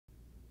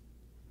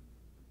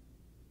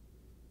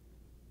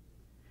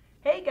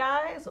Hey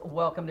guys,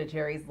 welcome to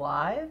Jerry's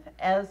Live.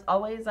 As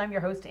always, I'm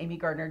your host, Amy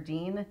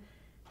Gardner-Dean.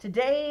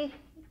 Today,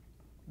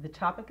 the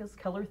topic is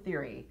color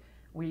theory.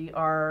 We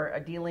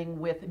are dealing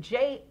with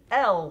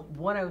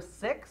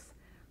JL106.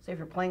 So if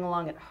you're playing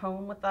along at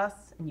home with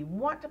us and you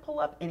want to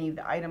pull up any of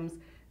the items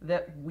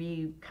that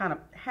we kind of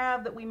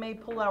have that we may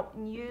pull out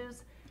and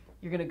use,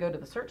 you're going to go to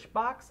the search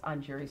box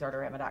on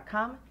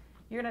jerrysartorama.com.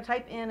 You're going to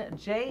type in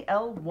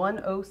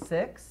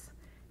JL106.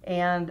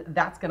 And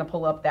that's going to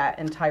pull up that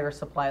entire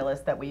supply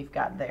list that we've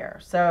got there.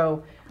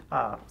 So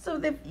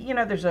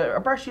there's a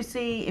brush you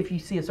see, if you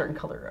see a certain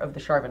color of the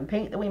Charvin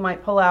paint that we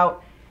might pull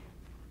out,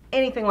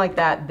 anything like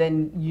that,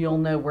 then you'll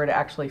know where to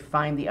actually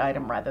find the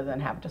item rather than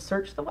have to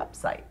search the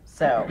website.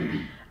 So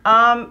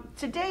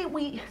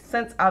today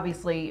since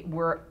obviously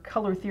we're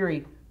Color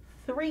Theory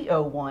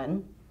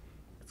 301,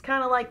 it's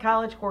kind of like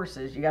college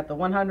courses. You got the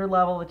 100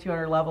 level, the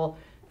 200 level.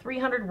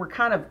 300, we're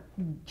kind of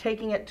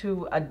taking it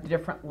to a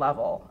different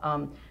level.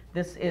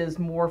 This is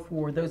more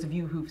for those of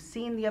you who've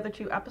seen the other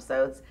two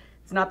episodes.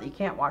 It's not that you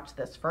can't watch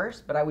this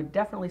first, but I would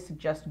definitely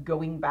suggest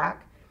going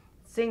back,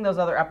 seeing those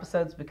other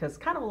episodes, because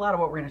kind of a lot of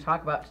what we're going to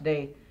talk about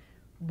today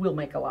will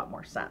make a lot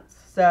more sense.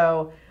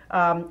 So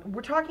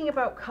we're talking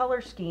about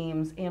color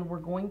schemes, and we're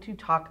going to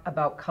talk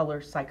about color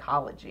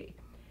psychology.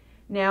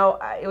 Now,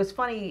 it was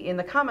funny, in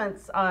the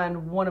comments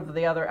on one of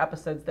the other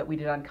episodes that we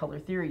did on color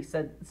theory,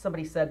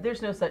 somebody said,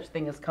 there's no such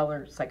thing as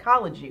color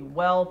psychology.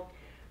 Well,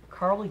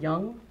 Carl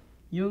Jung,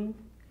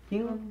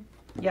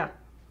 yeah,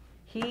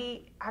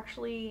 he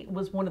actually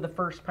was one of the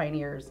first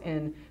pioneers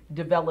in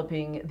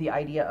developing the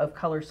idea of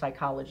color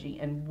psychology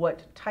and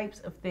what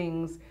types of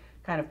things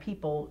kind of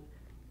people,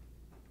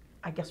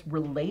 I guess,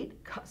 relate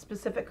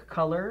specific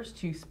colors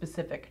to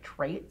specific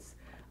traits.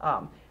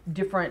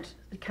 Different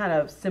kind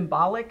of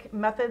symbolic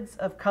methods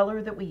of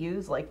color that we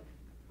use, like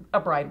a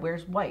bride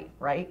wears white,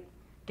 right?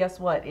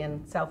 Guess what?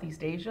 In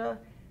Southeast Asia,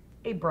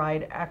 a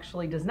bride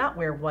actually does not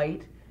wear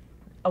white.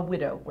 A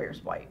widow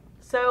wears white.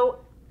 So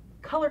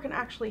color can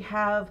actually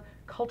have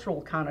cultural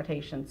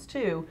connotations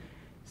too.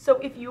 So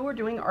if you were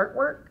doing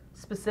artwork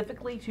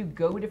specifically to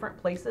go different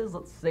places,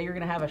 let's say you're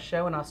going to have a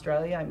show in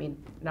Australia. I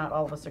mean, not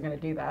all of us are going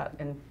to do that,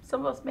 and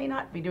some of us may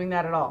not be doing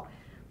that at all.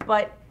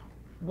 But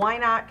why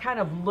not kind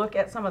of look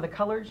at some of the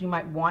colors you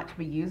might want to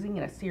be using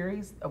in a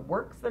series of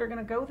works that are going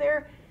to go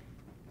there?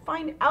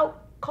 Find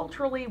out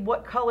culturally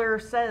what color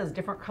says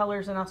different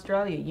colors in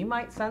Australia. You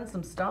might send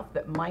some stuff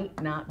that might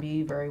not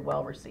be very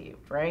well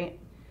received, right?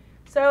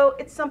 So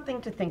it's something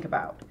to think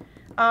about.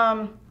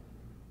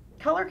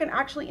 Color can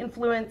actually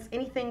influence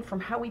anything from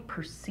how we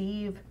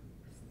perceive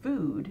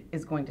food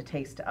is going to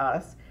taste to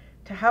us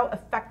to how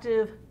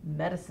effective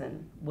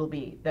medicine will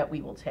be that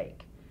we will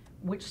take,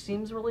 which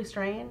seems really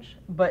strange,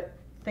 but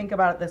think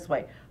about it this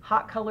way.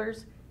 Hot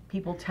colors,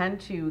 people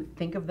tend to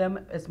think of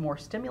them as more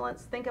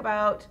stimulants. Think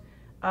about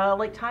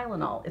like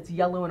Tylenol. It's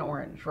yellow and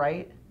orange,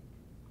 right?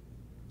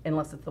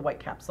 Unless it's the white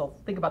capsule.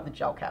 Think about the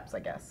gel caps,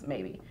 I guess,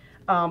 maybe.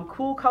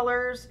 Cool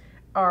colors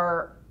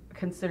are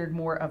considered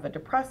more of a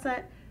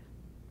depressant.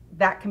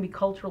 That can be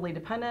culturally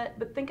dependent,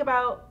 but think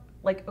about,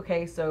 like,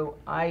 okay, so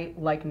I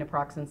like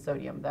naproxen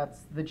sodium.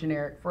 That's the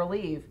generic for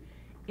Aleve.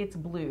 It's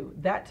blue.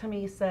 That to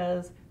me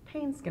says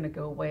pain's going to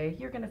go away,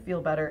 you're going to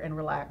feel better and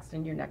relaxed,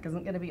 and your neck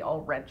isn't going to be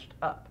all wrenched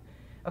up.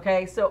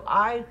 Okay, so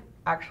I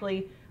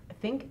actually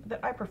think that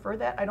I prefer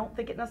that. I don't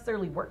think it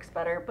necessarily works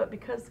better, but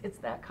because it's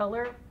that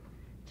color,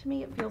 to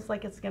me it feels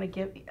like it's going to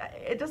give,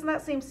 it doesn't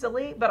that seem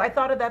silly? But I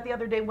thought of that the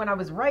other day when I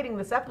was writing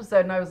this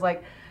episode, and I was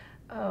like,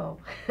 oh.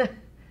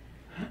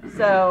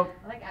 So.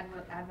 I like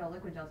Advil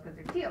liquid gels because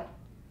they're teal.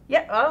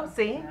 Yeah, oh,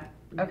 see?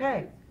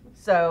 Okay,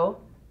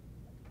 so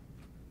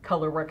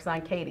color works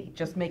on Katie.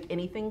 Just make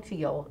anything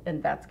teal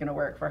and that's going to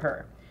work for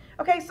her.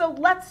 Okay, so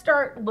let's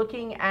start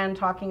looking and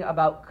talking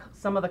about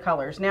some of the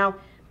colors. Now,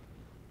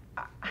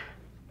 I'm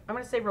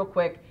going to say real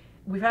quick,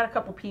 we've had a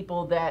couple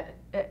people that,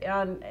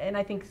 and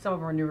I think some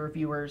of our newer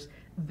viewers,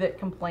 that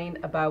complain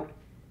about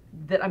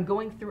that I'm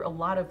going through a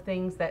lot of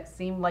things that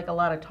seem like a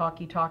lot of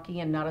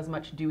talky and not as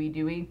much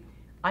dewy.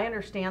 I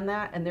understand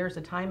that, and there's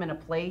a time and a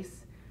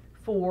place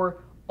for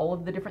all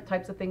of the different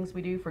types of things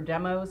we do for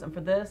demos and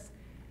for this.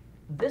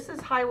 This is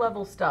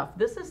high-level stuff.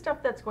 This is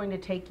stuff that's going to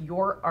take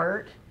your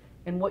art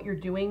and what you're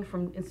doing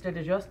from, instead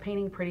of just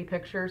painting pretty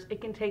pictures, it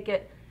can take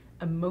it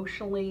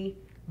emotionally,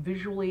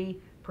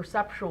 visually,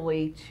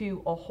 perceptually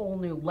to a whole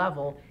new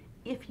level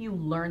if you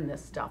learn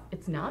this stuff.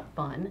 It's not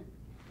fun,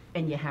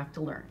 and you have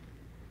to learn.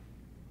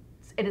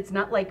 And it's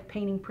not like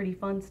painting pretty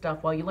fun stuff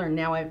while you learn.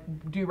 Now, I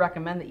do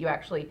recommend that you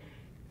actually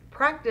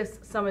practice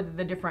some of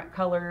the different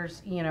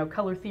colors,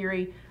 color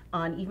theory,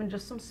 on even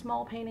just some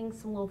small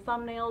paintings, some little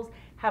thumbnails,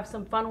 have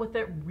some fun with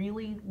it,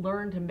 really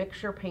learn to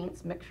mix your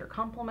paints, mix your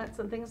complements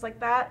and things like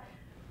that.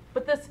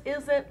 But this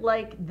isn't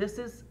like, this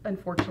is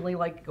unfortunately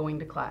like going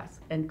to class,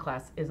 and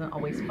class isn't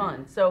always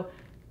fun. So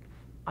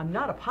I'm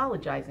not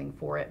apologizing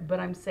for it, but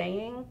I'm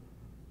saying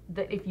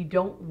that if you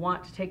don't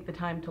want to take the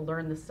time to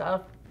learn this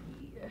stuff,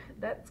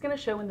 that's gonna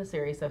show in the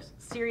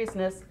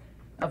seriousness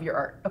of your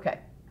art. Okay,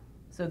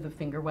 so the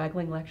finger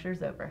waggling lecture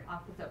is over.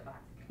 Off the soapbox.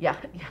 Yeah.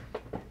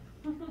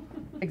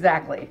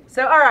 Exactly.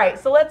 So, all right,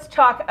 so let's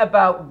talk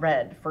about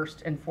red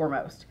first and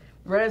foremost.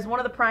 Red is one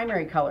of the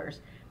primary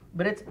colors,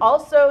 but it's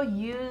also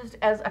used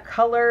as a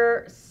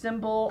color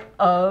symbol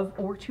of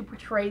or to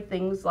portray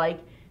things like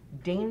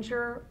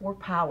danger or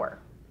power.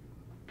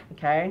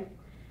 Okay?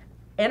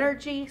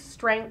 Energy,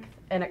 strength,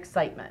 and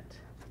excitement.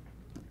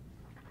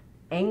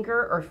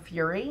 Anger or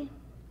fury.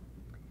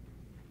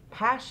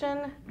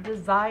 Passion,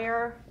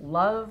 desire,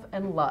 love,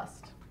 and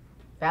lust.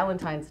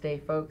 Valentine's Day,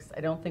 folks.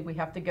 I don't think we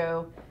have to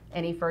go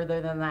any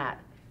further than that.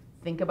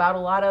 Think about a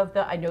lot of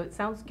the, I know it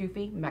sounds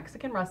goofy,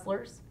 Mexican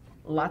wrestlers.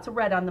 Lots of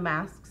red on the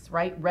masks,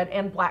 right? Red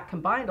and black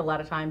combined a lot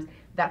of times.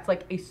 That's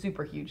like a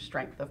super huge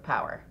strength of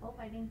power.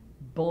 Bullfighting.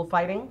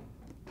 Bullfighting.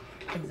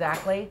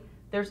 Exactly.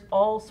 There's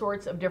all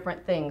sorts of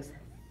different things.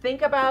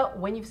 Think about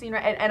when you've seen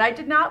red. And I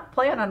did not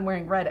plan on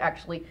wearing red,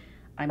 actually.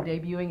 I'm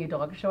debuting a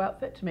dog show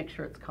outfit to make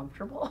sure it's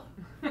comfortable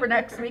for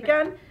next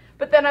weekend.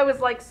 But then I was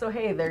like, so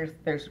hey,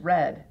 there's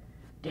red.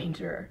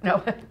 Danger.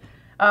 No.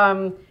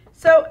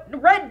 So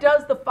red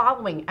does the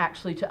following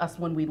actually to us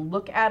when we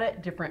look at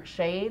it, different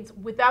shades,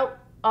 without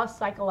us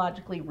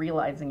psychologically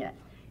realizing it.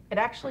 It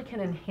actually can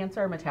enhance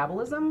our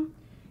metabolism.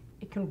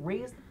 It can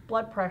raise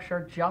blood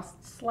pressure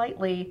just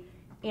slightly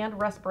and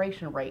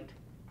respiration rate,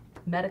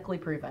 medically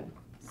proven.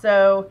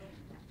 So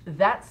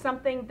that's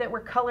something that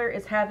where color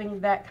is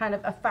having that kind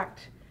of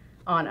effect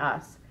on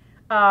us.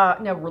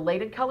 Now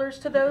related colors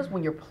to those,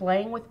 when you're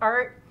playing with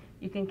art,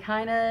 you can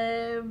kind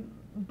of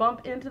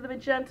bump into the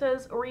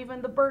magentas or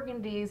even the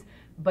burgundies,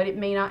 but it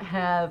may not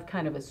have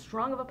kind of as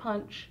strong of a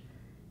punch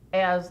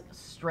as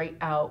straight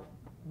out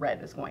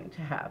red is going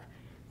to have.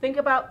 Think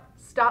about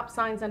stop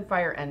signs and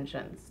fire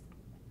engines.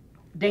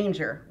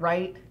 Danger,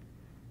 right?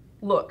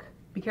 Look,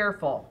 be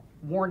careful,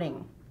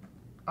 warning,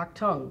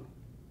 Achtung,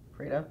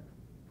 Frida,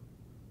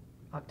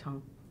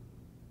 Achtung.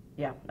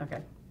 Yeah,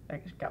 okay, I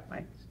just got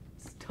my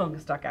tongue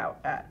stuck out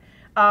at.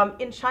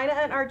 In China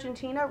and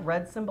Argentina,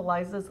 red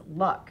symbolizes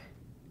luck.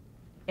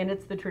 And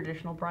it's the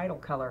traditional bridal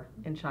color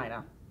in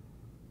China.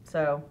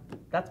 So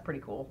that's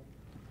pretty cool.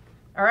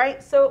 All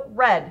right, so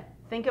red.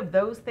 Think of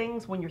those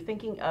things when you're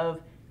thinking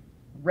of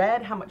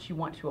red, how much you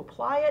want to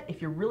apply it.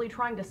 If you're really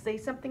trying to say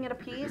something in a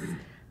piece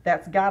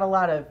that's got a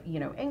lot of,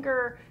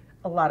 anger,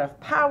 a lot of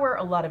power,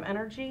 a lot of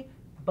energy,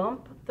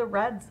 bump the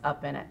reds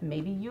up in it.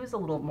 Maybe use a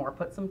little more,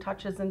 put some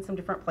touches in some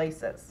different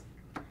places.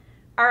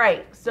 All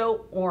right,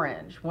 so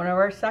orange, one of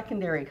our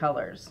secondary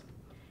colors.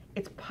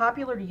 It's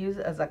popular to use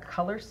it as a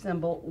color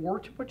symbol or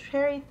to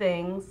portray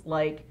things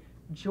like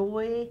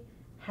joy,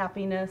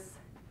 happiness,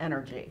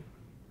 energy.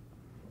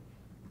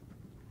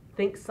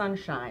 Think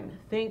sunshine,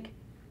 think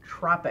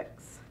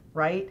tropics,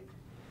 right?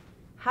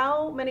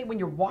 How many, when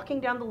you're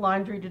walking down the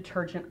laundry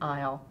detergent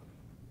aisle,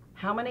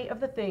 how many of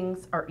the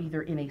things are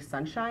either in a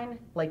sunshine,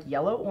 like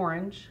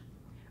yellow-orange,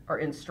 or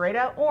in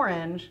straight-out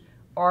orange,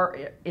 or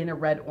in a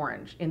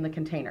red-orange in the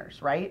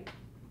containers, right?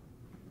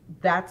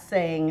 That's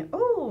saying,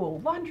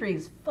 oh,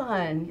 laundry's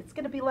fun. It's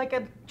going to be like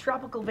a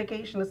tropical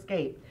vacation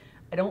escape.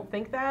 I don't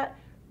think that,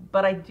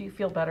 but I do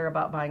feel better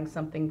about buying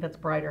something that's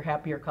brighter,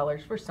 happier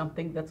colors for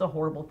something that's a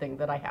horrible thing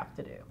that I have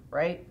to do,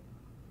 right?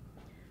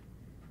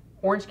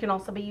 Orange can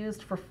also be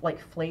used for like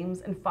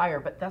flames and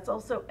fire, but that's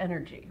also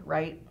energy,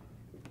 right?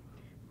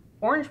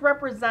 Orange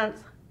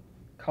represents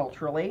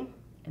culturally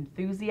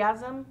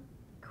enthusiasm,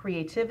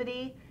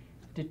 creativity,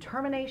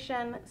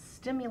 determination,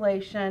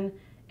 stimulation,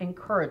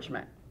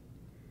 encouragement.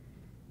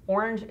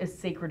 Orange is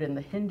sacred in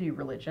the Hindu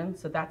religion,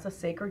 so that's a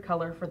sacred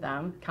color for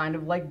them, kind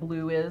of like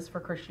blue is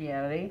for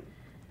Christianity.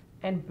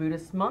 And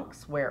Buddhist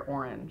monks wear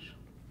orange.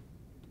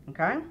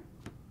 Okay?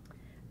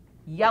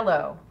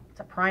 Yellow, it's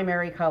a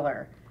primary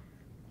color.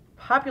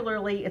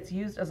 Popularly, it's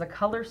used as a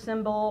color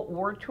symbol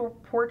or to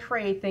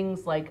portray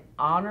things like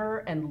honor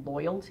and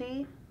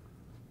loyalty,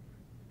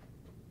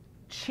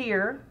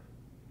 cheer,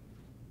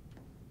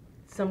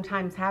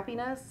 sometimes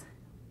happiness,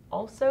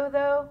 also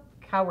though,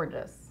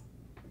 cowardice.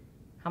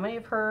 How many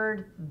have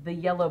heard the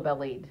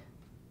yellow-bellied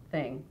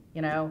thing?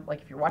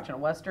 Like if you're watching a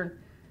Western,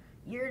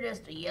 you're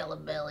just a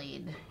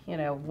yellow-bellied,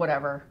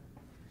 whatever.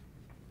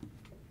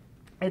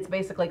 It's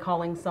basically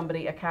calling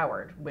somebody a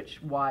coward, which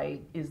why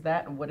is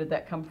that and what did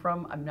that come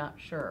from? I'm not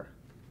sure.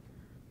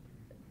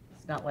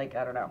 It's not like,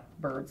 I don't know,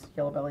 birds,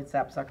 yellow-bellied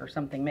sapsucker,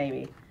 something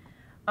maybe.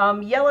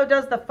 Yellow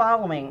does the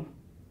following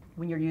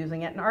when you're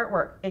using it in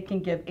artwork. It can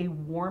give a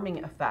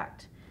warming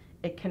effect.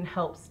 It can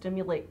help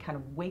stimulate, kind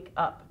of wake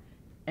up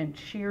and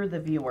cheer the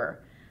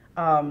viewer.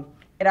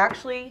 It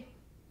actually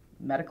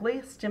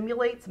medically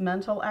stimulates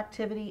mental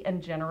activity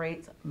and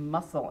generates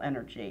muscle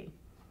energy.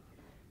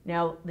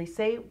 Now, they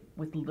say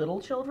with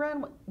little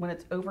children, when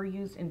it's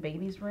overused in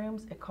babies'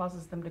 rooms, it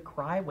causes them to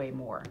cry way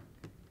more.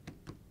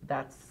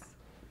 That's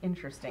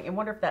interesting. I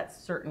wonder if that's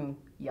certain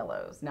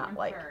yellows, not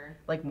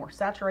like more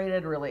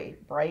saturated, really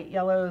bright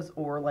yellows,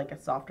 or like a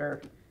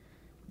softer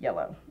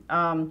yellow.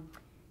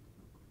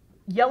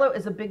 Yellow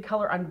is a big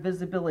color on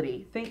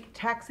visibility. Think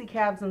taxi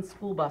cabs and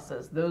school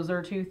buses. Those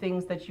are two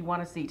things that you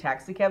want to see.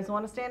 Taxi cabs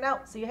want to stand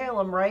out, so you hail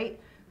them, right?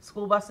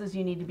 School buses,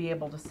 you need to be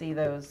able to see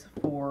those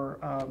for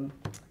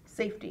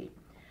safety.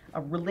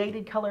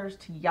 Related colors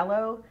to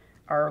yellow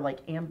are like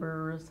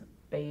ambers,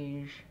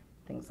 beige,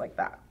 things like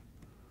that.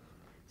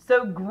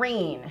 So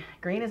green.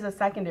 Green is a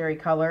secondary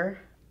color.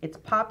 It's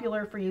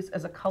popular for use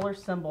as a color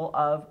symbol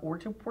of or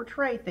to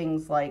portray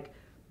things like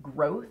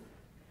growth,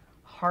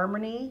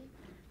 harmony,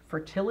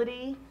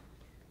 fertility,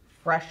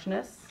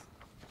 freshness,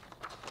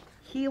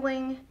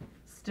 healing,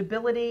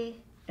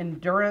 stability,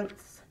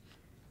 endurance,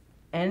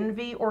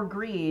 envy or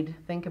greed.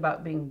 Think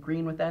about being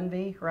green with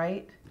envy,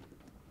 right?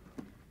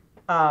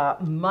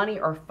 Money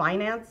or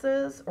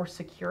finances or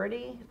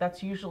security.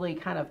 That's usually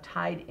kind of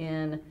tied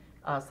in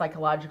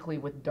psychologically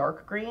with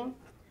dark green.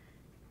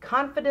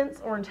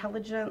 Confidence or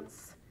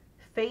intelligence,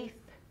 faith,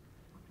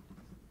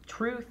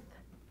 truth,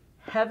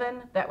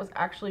 heaven. That was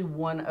actually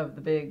one of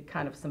the big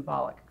kind of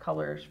symbolic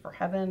colors for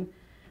heaven.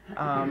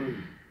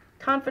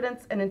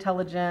 Confidence and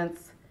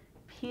intelligence,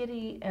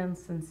 piety and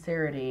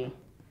sincerity.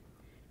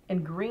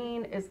 And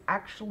green is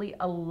actually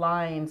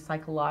aligned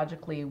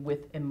psychologically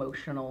with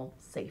emotional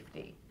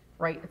safety,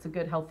 right? It's a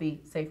good,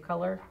 healthy, safe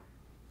color.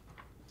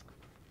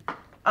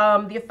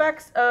 The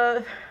effects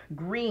of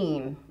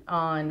green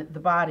on the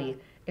body: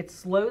 it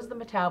slows the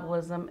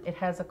metabolism, it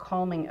has a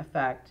calming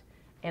effect,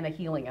 and a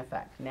healing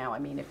effect. Now, I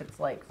mean, if it's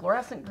like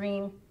fluorescent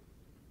green,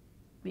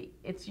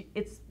 it's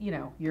you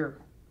know, your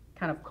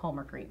kind of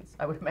calmer greens,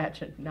 I would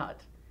imagine,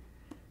 not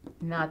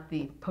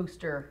the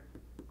poster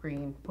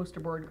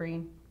board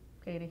green,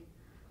 Katie?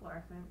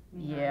 Fluorescent.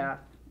 Yeah,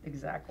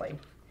 exactly.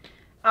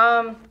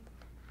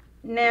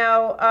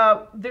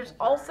 Now, there's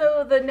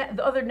also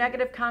the other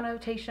negative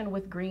connotation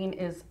with green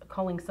is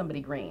calling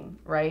somebody green,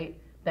 right?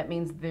 That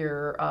means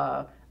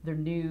they're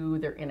new,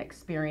 they're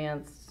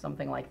inexperienced,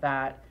 something like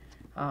that.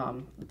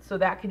 So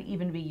that could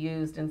even be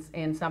used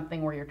in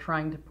something where you're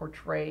trying to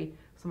portray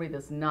somebody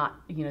that's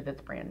not, you know,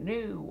 that's brand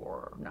new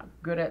or not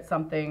good at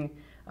something,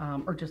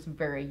 or just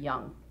very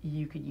young.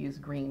 You could use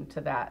green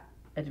to that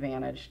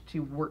advantage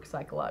to work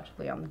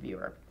psychologically on the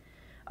viewer.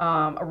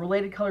 A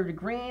related color to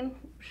green,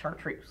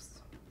 chartreuse.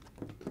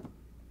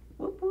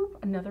 Whoop whoop,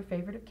 another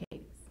favorite of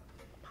Katie's.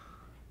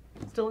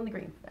 Still in the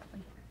green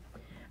family.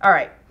 All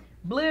right,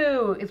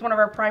 blue is one of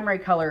our primary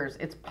colors.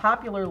 It's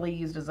popularly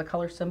used as a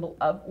color symbol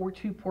of or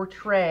to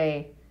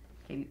portray,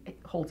 Katie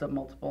holds up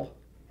multiple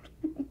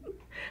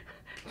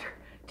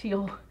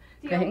teal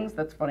things,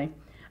 that's funny.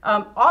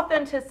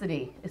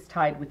 Authenticity is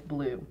tied with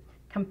blue.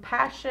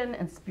 Compassion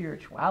and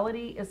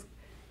spirituality is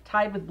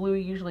tied with blue,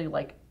 usually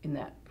like in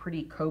that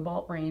pretty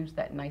cobalt range,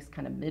 that nice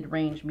kind of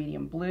mid-range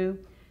medium blue.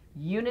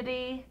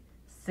 Unity,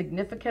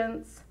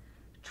 significance,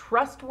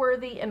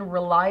 trustworthy and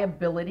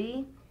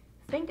reliability.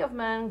 Think of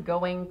men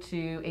going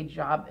to a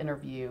job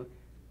interview.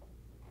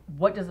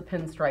 What does a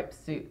pinstripe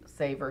suit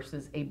say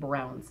versus a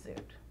brown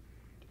suit?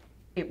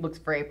 It looks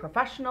very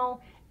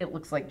professional. It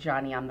looks like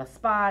Johnny on the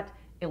spot.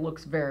 It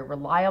looks very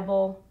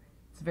reliable.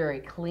 It's very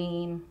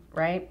clean,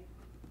 right?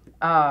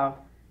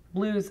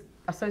 Blue's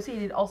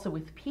associated also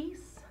with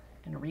peace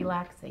and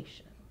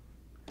relaxation.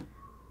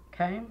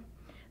 Okay?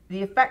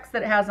 The effects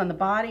that it has on the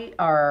body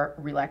are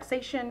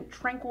relaxation,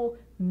 tranquil,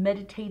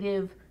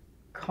 meditative,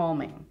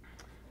 calming.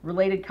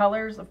 Related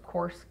colors, of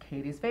course,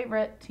 Katie's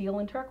favorite, teal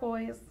and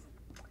turquoise.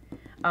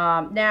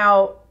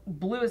 Now,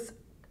 blue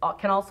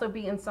can also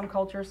be in some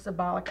cultures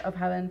symbolic of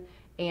heaven,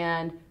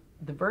 and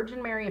the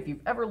Virgin Mary, if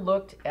you've ever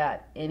looked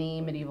at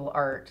any medieval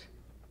art,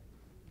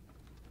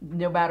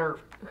 no matter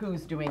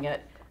who's doing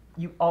it,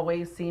 you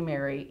always see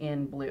Mary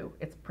in blue.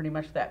 It's pretty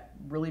much that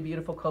really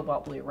beautiful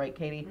cobalt blue, right,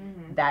 Katie?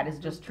 Mm-hmm. That is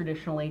just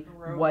traditionally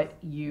what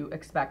you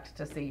expect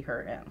to see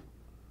her in.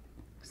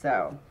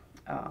 So,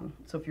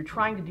 so if you're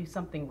trying to do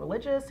something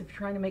religious, if you're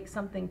trying to make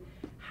something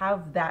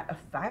have that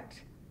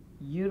effect,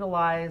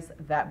 utilize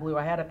that blue.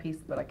 I had a piece,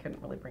 but I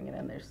couldn't really bring it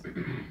in. There's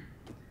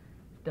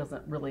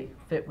doesn't really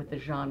fit with the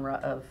genre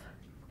of,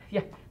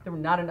 yeah, there were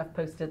not enough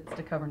Post-its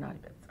to cover naughty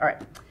bits. All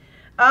right.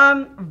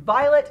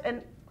 Violet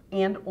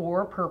and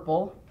or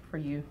purple, for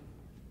you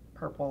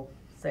purple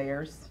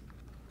sayers.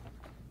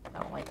 I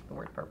don't like the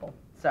word purple.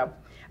 So,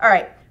 all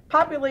right,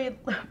 popularly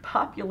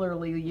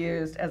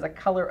used as a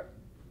color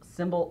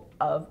symbol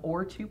of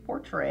or to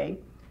portray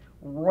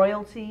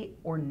royalty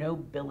or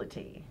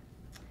nobility,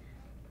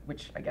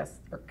 which I guess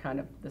are kind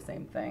of the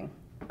same thing.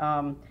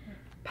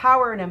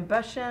 Power and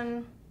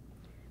ambition,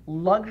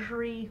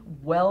 luxury,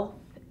 wealth,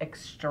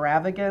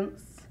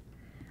 extravagance.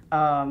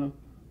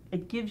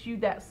 It gives you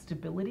that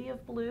stability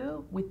of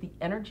blue with the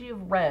energy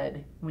of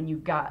red when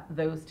you've got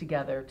those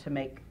together to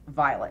make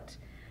violet.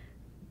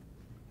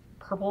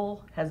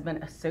 Purple has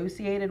been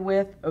associated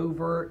with,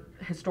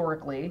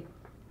 historically,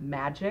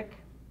 magic.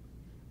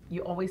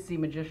 You always see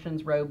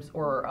magician's robes,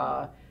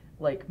 or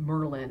like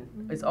Merlin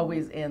is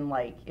always in,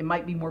 like, it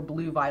might be more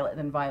blue violet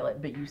than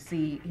violet, but you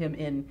see him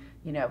in,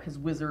 you know, his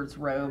wizard's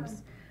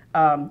robes.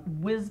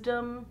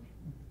 Wisdom,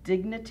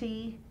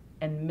 dignity,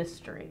 and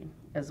mystery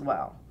as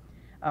well.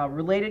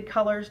 Related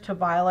colors to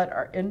violet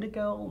are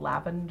indigo,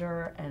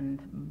 lavender,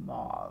 and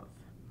mauve.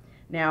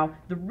 Now,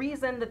 the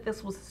reason that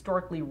this was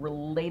historically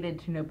related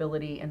to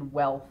nobility and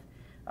wealth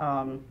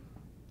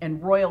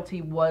and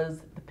royalty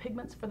was the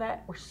pigments for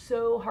that were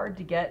so hard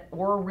to get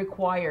or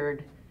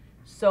required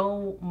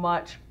so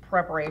much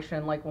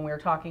preparation. Like when we were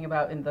talking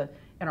about in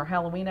our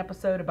Halloween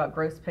episode about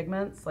gross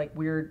pigments, like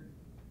weird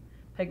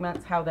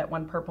pigments, how that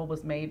one purple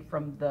was made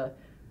from the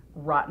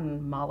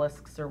rotten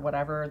mollusks or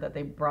whatever that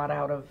they brought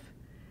out of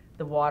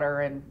the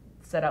water and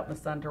set out in the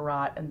sun to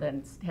rot, and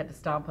then had to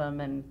stomp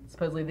them, and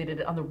supposedly they did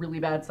it on the really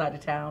bad side of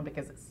town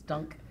because it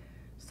stunk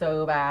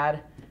so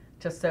bad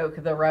to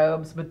soak the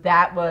robes. But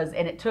that was,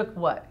 and it took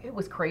what? It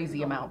was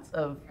crazy amounts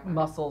of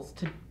muscles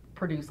to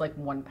produce like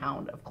 1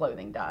 pound of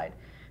clothing dyed.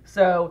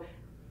 So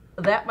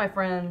that, my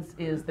friends,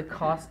 is the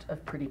cost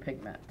of pretty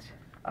pigment.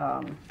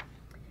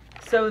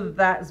 So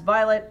that's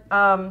violet.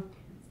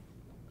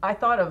 I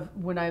thought of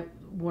when I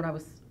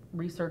was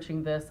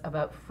researching this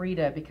about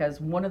Frida, because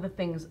one of the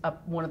things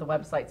one of the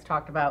websites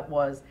talked about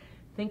was,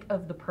 think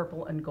of the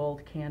purple and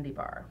gold candy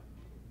bar.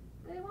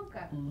 Willy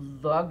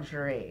Wonka.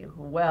 Luxury,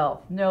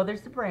 wealth. No,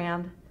 there's the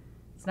brand.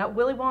 It's not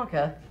Willy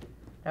Wonka.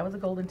 That was a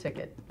golden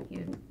ticket. He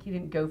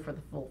didn't go for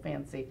the full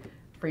fancy.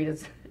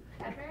 Frida's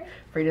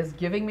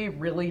giving me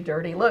really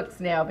dirty looks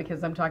now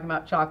because I'm talking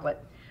about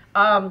chocolate.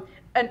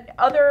 And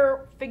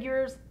other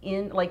figures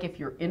in, like if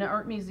you're in an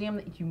art museum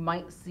that you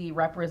might see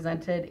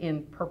represented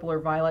in purple or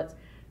violets,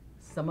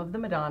 some of the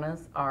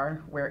Madonnas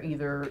are where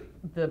either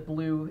the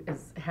blue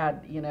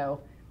had,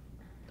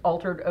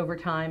 altered over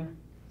time,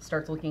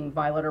 starts looking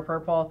violet or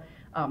purple.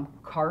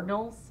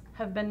 Cardinals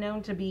have been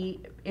known to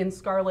be in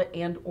scarlet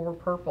and or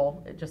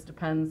purple. It just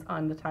depends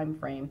on the time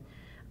frame,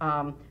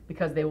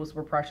 because those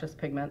were precious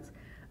pigments.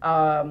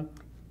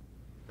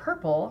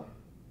 Purple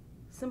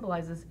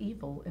symbolizes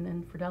evil and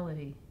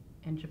infidelity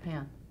in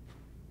Japan.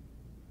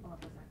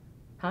 Maleficent.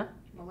 Huh?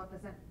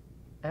 Maleficent.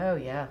 Oh,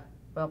 yeah.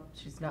 Well,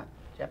 she's not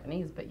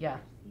Japanese, but yeah,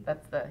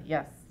 that's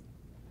yes.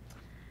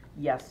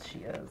 Yes, she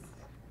is.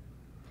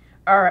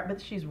 All right,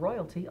 but she's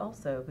royalty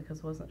also,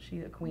 because wasn't she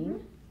a queen?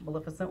 Mm-hmm.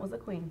 Maleficent was a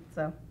queen,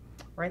 so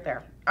right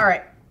there. All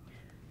right.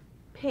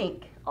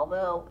 Pink,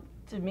 although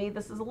to me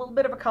this is a little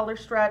bit of a color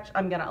stretch,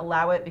 I'm going to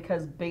allow it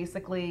because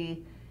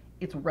basically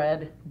it's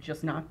red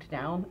just knocked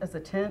down as a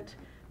tint.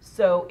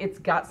 So it's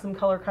got some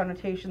color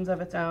connotations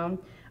of its own.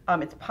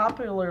 It's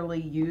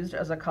popularly used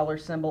as a color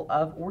symbol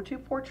of or to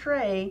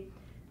portray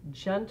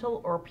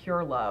gentle or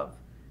pure love.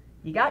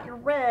 You got your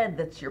red,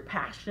 that's your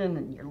passion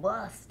and your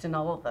lust and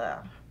all of the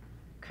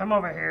come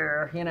over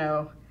here,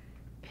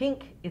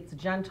 Pink, it's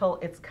gentle,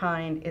 it's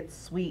kind, it's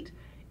sweet,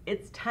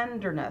 it's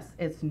tenderness,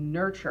 it's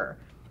nurture,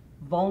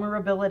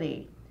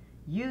 vulnerability,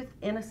 youth,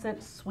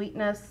 innocent,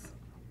 sweetness,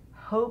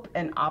 hope,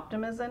 and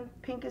optimism.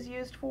 Pink is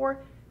used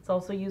for. It's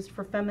also used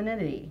for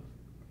femininity.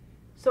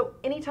 So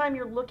anytime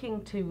you're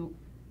looking to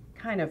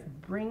kind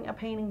of bring a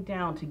painting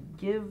down, to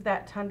give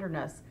that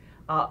tenderness,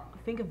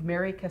 think of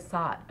Mary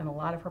Cassatt and a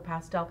lot of her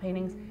pastel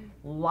paintings.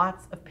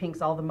 Lots of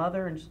pinks, all the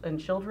mother and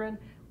children,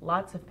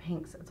 lots of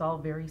pinks. It's all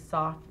very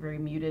soft, very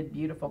muted,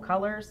 beautiful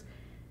colors.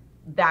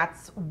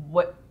 That's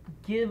what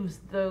gives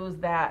those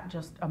that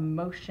just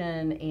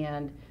emotion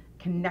and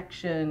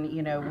connection,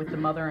 with the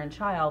mother and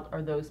child,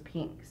 are those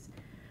pinks.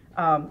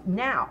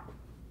 Now,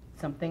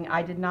 something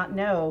I did not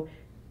know,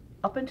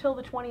 up until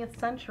the 20th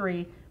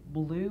century,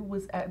 blue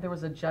was, there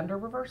was a gender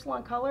reversal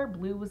on color.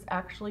 Blue was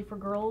actually for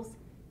girls,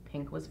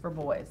 pink was for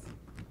boys.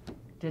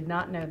 Did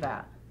not know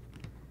that.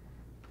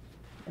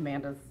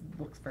 Amanda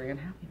looks very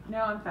unhappy.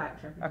 No, I'm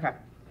fact checking. Okay.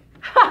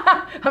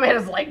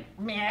 Amanda's like,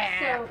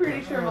 meh. So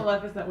pretty sure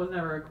Maleficent was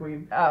never a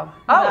queen. Oh,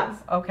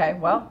 okay,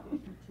 well,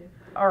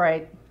 all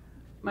right.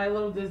 My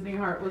little Disney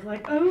heart was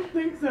like, I don't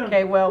think so.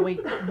 Okay, well,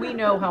 we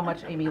know how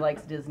much Amy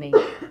likes Disney.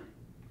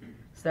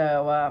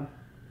 So,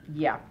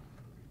 yeah.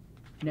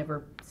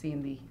 Never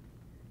seen the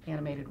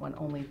animated one,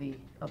 only the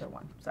other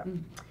one. So,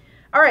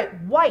 all right,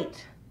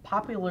 white,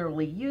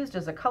 popularly used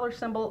as a color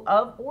symbol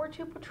of or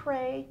to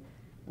portray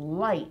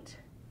light,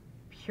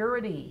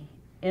 purity,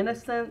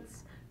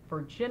 innocence,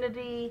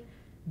 virginity,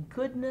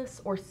 goodness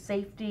or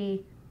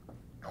safety,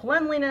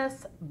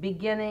 cleanliness,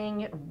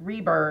 beginning,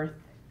 rebirth.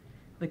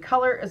 The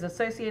color is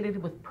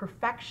associated with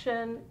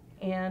perfection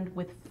and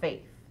with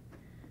faith.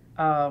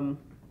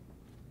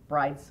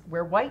 Brides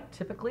wear white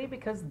typically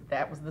because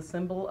that was the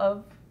symbol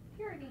of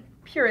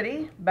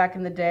purity back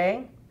in the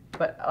day.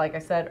 But like I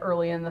said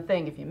early in the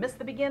thing, if you missed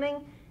the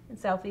beginning, in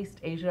Southeast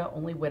Asia,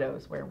 only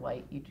widows wear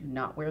white. You do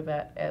not wear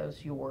that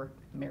as your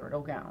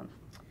marital gown.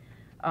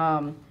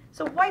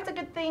 So white's a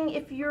good thing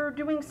if you're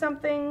doing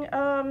something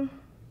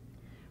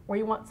where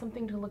you want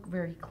something to look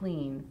very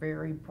clean,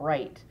 very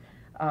bright,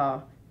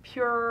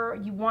 pure.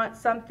 You want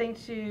something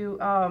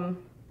to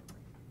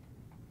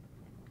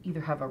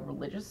either have a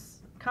religious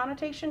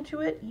connotation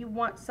to it. You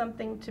want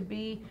something to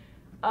be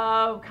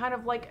kind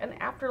of like an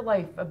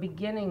afterlife, a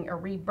beginning, a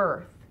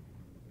rebirth.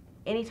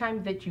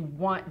 Anytime that you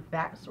want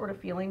that sort of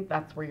feeling,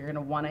 that's where you're going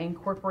to want to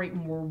incorporate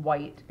more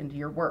white into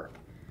your work.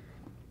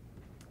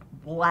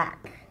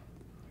 Black.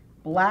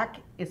 Black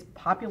is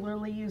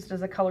popularly used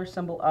as a color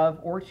symbol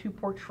of or to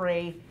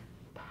portray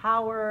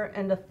power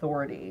and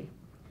authority,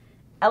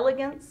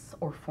 elegance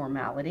or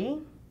formality,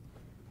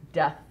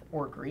 death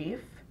or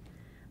grief,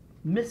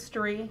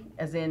 Mystery,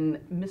 as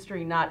in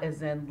mystery, not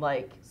as in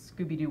like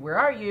Scooby-Doo, where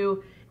are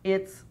you?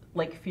 It's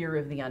like fear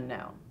of the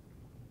unknown,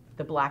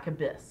 the black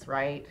abyss,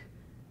 right?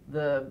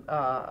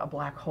 A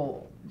black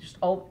hole, just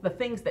all the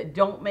things that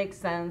don't make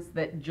sense,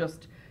 that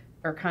just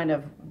are kind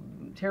of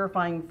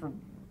terrifying for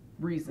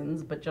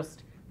reasons, but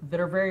just that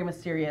are very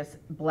mysterious.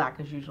 Black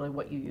is usually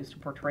what you use to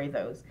portray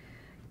those.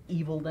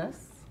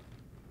 Evilness,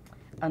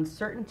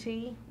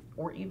 uncertainty,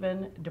 or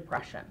even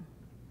depression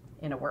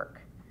in a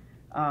work.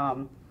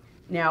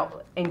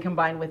 Now, and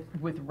combined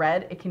with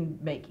red, it can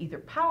make either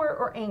power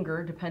or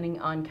anger, depending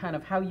on kind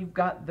of how you've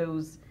got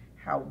those,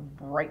 how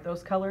bright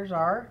those colors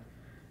are.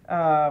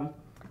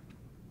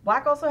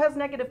 Black also has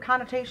negative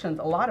connotations,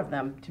 a lot of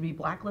them. To be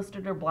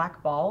blacklisted or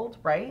blackballed,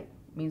 right,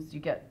 means you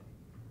get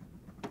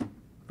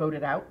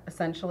voted out,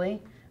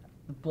 essentially.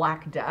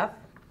 Black death.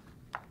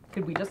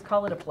 Could we just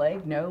call it a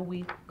plague? No,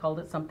 we called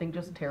it something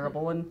just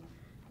terrible and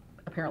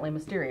apparently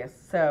mysterious.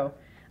 So,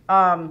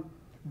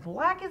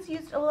 black is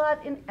used a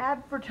lot in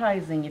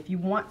advertising. If you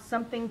want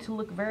something to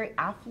look very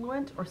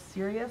affluent or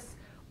serious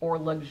or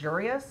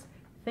luxurious,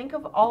 think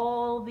of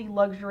all the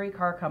luxury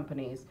car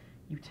companies.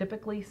 You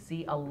typically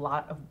see a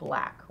lot of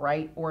black,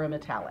 right? Or a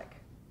metallic,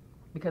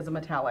 because a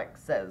metallic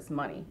says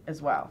money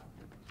as well.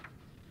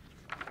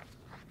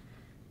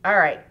 All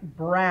right,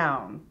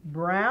 brown.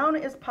 Brown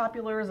is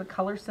popular as a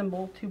color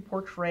symbol to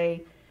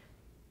portray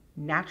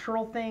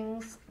natural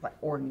things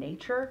or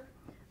nature,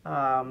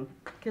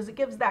 because it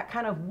gives that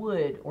kind of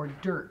wood or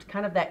dirt,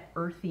 kind of that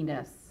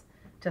earthiness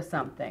to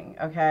something,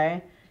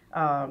 okay?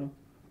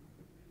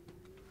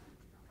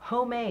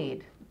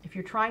 Homemade. If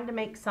you're trying to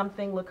make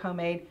something look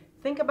homemade,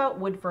 think about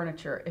wood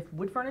furniture. If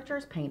wood furniture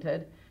is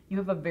painted, you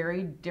have a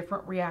very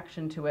different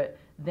reaction to it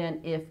than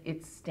if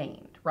it's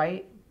stained,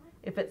 right?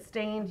 If it's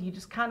stained, you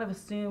just kind of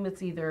assume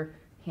it's either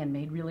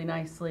handmade really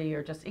nicely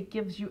or just, it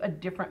gives you a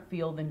different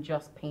feel than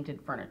just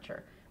painted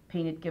furniture.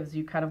 Painted gives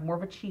you kind of more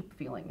of a cheap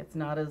feeling. It's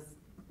not as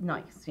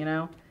nice, you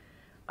know?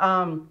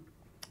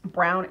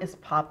 Brown is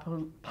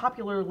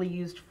popularly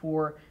used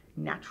for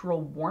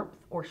natural warmth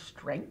or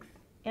strength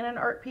in an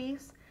art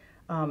piece.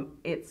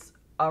 It's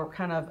a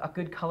kind of a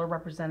good color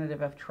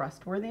representative of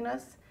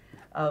trustworthiness,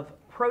 of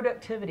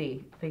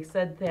productivity. They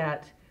said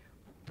that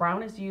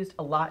brown is used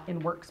a lot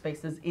in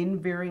workspaces in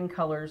varying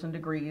colors and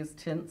degrees,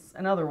 tints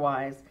and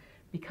otherwise,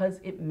 because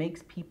it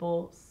makes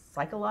people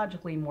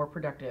psychologically more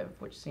productive,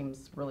 which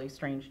seems really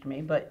strange to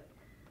me, but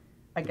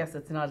I guess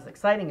it's not as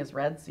exciting as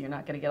red, so you're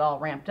not going to get all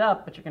ramped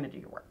up, but you're going to do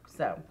your work.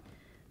 So,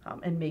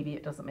 and maybe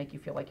it doesn't make you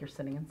feel like you're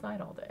sitting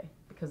inside all day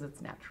because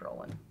it's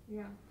natural. And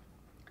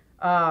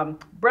yeah.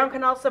 Brown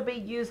can also be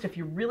used if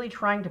you're really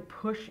trying to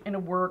push in a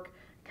work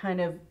kind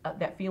of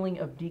that feeling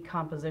of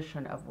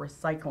decomposition, of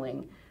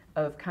recycling,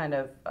 of kind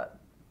of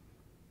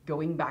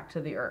going back to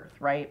the earth,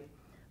 right?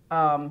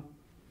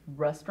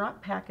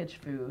 Restaurant packaged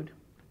food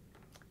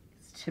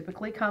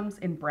typically comes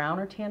in brown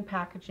or tan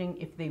packaging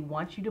if they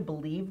want you to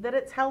believe that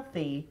it's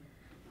healthy,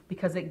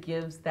 because it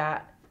gives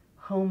that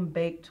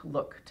home-baked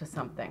look to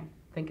something.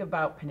 Think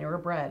about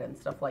Panera Bread and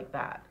stuff like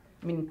that.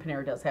 I mean,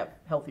 Panera does have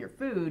healthier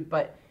food,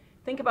 but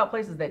think about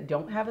places that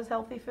don't have as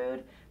healthy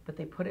food, but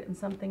they put it in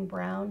something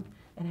brown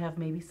and have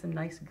maybe some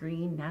nice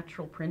green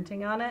natural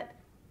printing on it.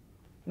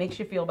 Makes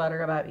you feel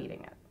better about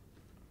eating it.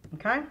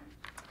 Okay?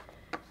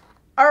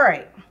 All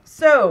right,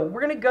 so we're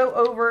going to go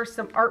over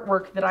some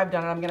artwork that I've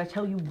done, and I'm going to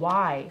tell you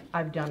why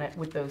I've done it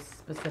with those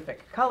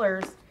specific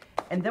colors.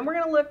 And then we're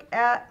going to look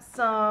at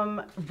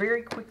some,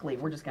 very quickly,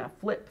 we're just going to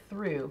flip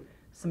through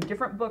some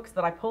different books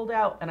that I pulled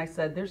out, and I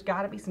said there's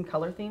got to be some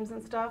color themes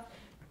and stuff.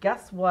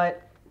 Guess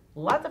what?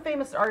 Lots of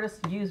famous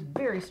artists use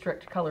very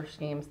strict color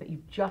schemes that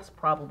you just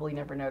probably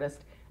never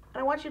noticed.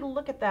 And I want you to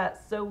look at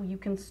that so you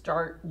can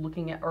start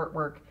looking at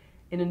artwork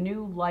in a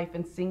new life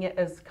and seeing it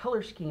as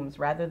color schemes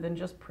rather than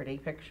just pretty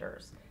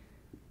pictures.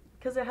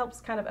 Because it helps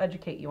kind of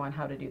educate you on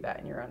how to do that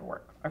in your own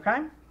work,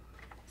 okay?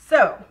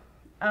 So,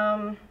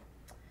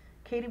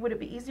 Katie, would it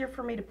be easier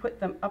for me to put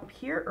them up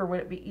here, or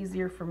would it be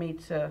easier for me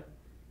to,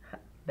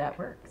 that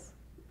works.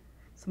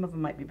 Some of them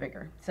might be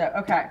bigger. So,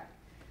 okay.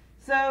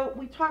 So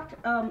we talked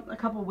a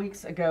couple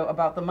weeks ago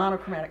about the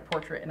monochromatic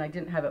portrait, and I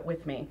didn't have it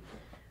with me.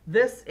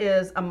 This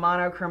is a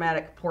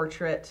monochromatic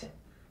portrait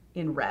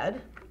in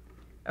red,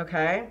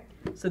 okay?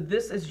 So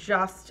this is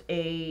just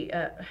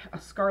a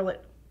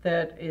scarlet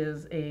that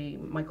is a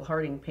Michael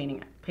Harding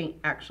paint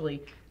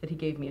actually that he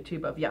gave me a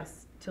tube of.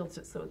 Yes, tilt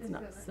it so it's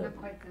not so. Not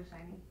quite so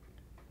shiny.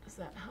 Does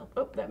that help?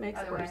 Oh, that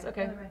makes it worse.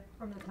 Okay.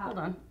 From the top. Hold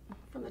on.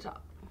 From the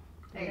top.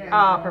 There you go.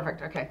 Ah,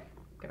 perfect. Okay.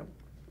 Gonna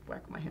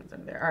whack my hands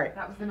under there. All right.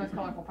 That was the most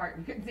colorful part.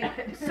 You couldn't see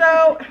it.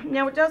 So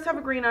now it does have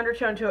a green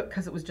undertone to it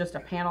because it was just a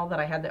panel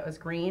that I had that was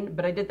green,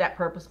 but I did that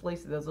purposefully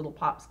so those little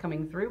pops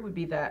coming through would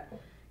be that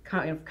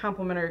kind of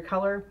complementary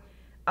color.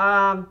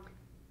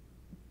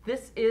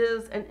 This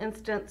is an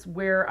instance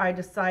where I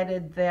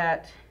decided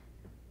that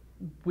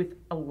with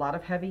a lot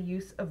of heavy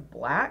use of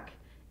black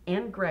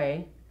and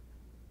gray,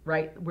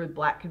 right, where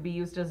black could be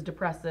used as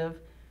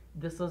depressive,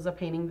 this was a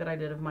painting that I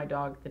did of my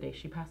dog the day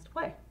she passed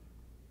away.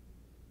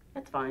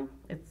 It's fine.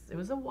 It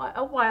was a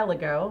while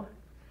ago,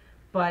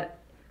 But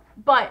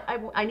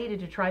I needed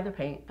to try the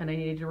paint, and I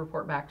needed to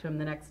report back to him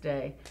the next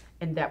day,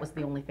 and that was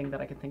the only thing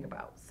that I could think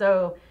about.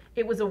 So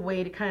it was a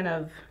way to kind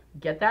of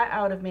get that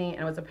out of me,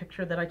 and it was a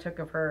picture that I took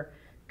of her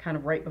kind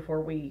of right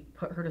before we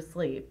put her to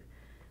sleep.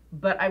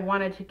 But I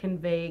wanted to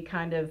convey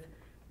kind of,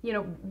 you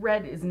know,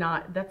 red is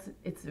not,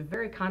 it's a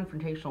very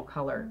confrontational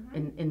color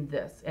in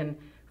this. And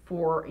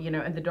for, you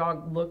know, and the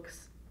dog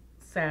looks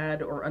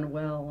sad or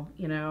unwell,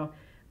 you know,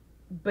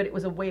 but it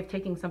was a way of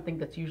taking something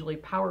that's usually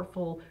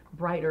powerful,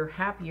 brighter,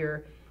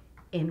 happier,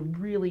 and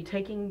really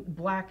taking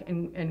black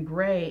and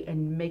gray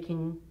and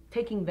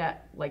taking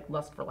that like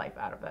lust for life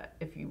out of it,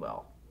 if you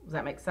will. Does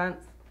that make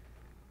sense?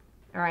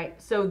 All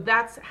right, so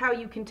that's how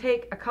you can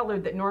take a color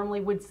that normally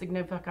would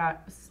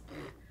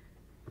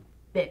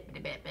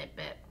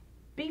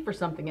be for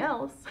something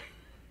else,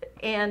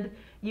 and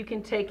you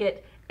can take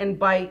it, and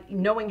by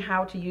knowing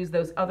how to use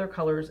those other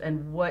colors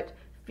and what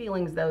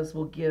feelings those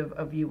will give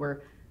a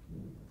viewer,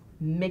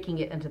 making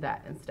it into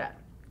that instead,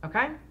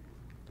 okay?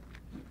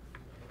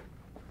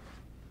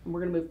 And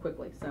we're gonna move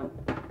quickly, so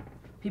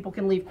people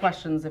can leave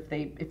questions if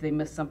they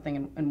miss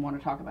something and want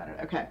to talk about it,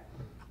 okay?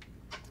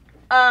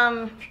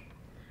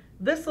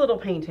 This little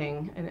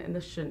painting, and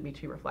this shouldn't be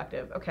too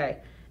reflective,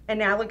 okay,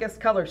 analogous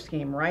color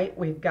scheme, right?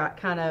 We've got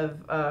kind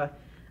of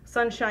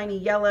sunshiny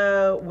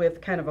yellow with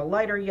kind of a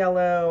lighter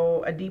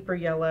yellow, a deeper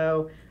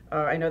yellow.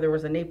 I know there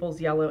was a Naples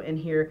yellow in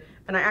here,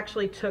 and I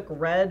actually took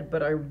red,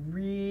 but I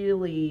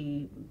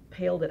really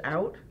paled it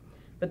out.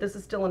 But this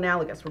is still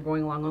analogous. We're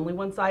going along only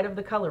one side of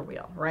the color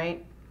wheel,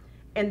 right?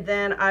 And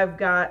then I've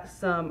got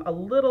a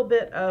little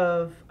bit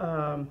of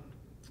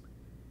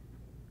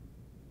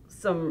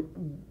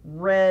some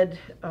red,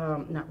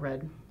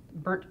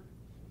 burnt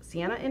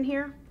sienna in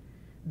here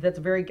that's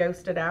very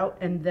ghosted out,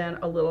 and then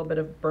a little bit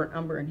of burnt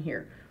umber in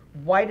here.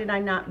 Why did I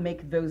not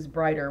make those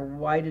brighter?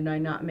 Why did I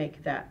not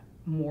make that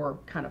more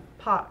kind of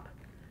pop?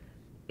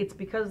 It's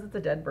because it's a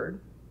dead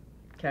bird,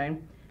 okay?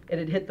 It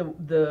had hit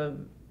the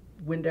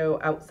window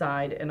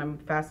outside, and I'm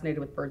fascinated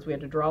with birds. We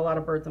had to draw a lot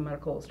of birds in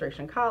medical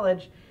illustration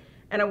college,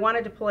 and I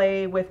wanted to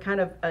play with kind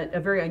of a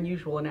very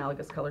unusual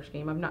analogous color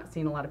scheme. I've not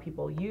seen a lot of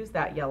people use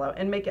that yellow,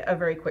 and make it a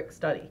very quick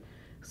study.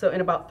 So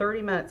in about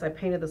 30 minutes, I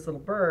painted this little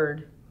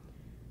bird,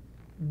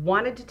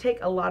 wanted to take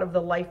a lot of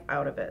the life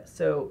out of it.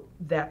 So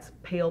that's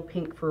pale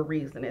pink for a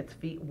reason. Its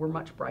feet were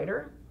much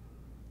brighter,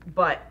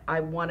 but I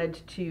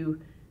wanted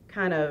to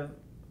kind of,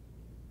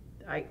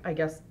 I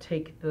guess,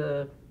 take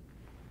the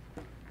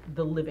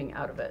living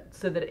out of it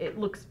so that it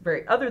looks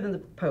very, other than the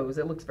pose,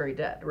 it looks very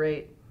dead,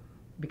 right?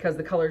 Because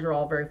the colors are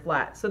all very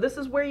flat. So this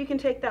is where you can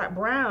take that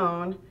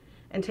brown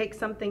and take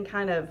something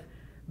kind of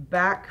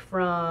back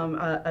from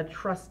a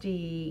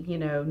trusty, you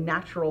know,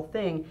 natural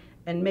thing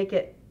and make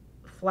it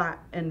flat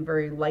and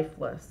very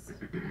lifeless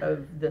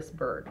of this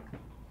bird.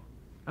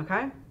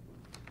 Okay?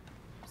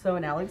 So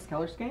analogous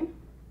color scheme.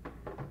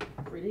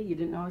 Rita, you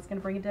didn't know I was going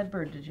to bring a dead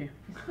bird, did you?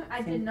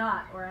 I did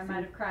not, or I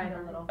might have cried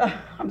a little.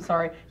 I'm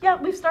sorry. Yeah,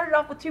 we've started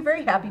off with two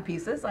very happy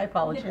pieces. I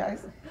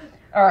apologize.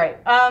 All right.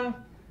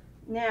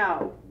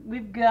 Now,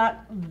 we've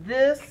got,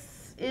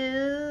 this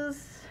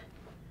is,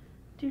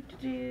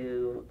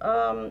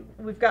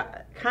 we've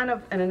got kind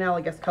of an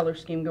analogous color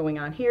scheme going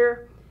on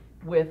here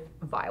with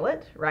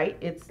violet, right?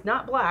 It's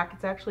not black,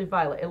 it's actually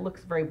violet. It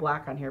looks very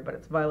black on here, but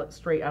it's violet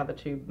straight out of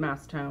the tube,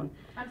 mass tone.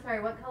 I'm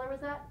sorry, what color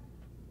was that?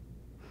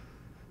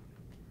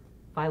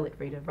 Violet,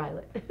 Rita,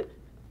 violet.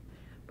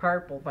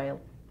 Purple,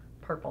 violet,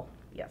 purple,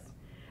 yes.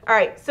 All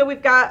right, so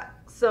we've got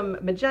some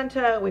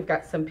magenta, we've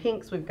got some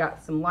pinks, we've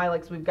got some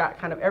lilacs, we've got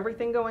kind of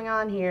everything going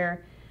on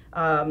here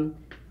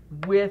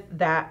with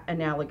that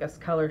analogous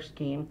color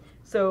scheme.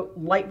 So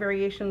light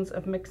variations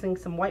of mixing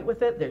some white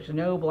with it. There's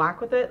no black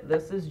with it.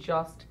 This is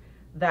just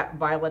that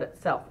violet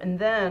itself. And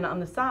then on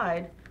the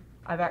side,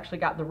 I've actually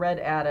got the red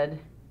added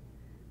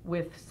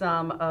with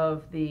some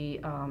of the,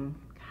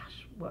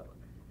 gosh, what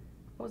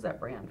was that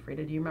brand,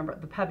 Frida? Do you remember?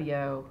 The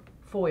Pebeo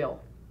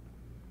foil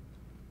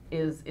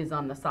is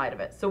on the side of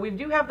it. So we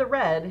do have the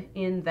red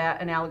in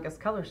that analogous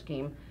color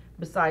scheme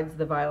besides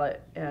the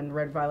violet and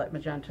red, violet,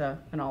 magenta,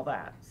 and all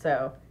that.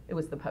 So it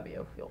was the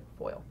Pebeo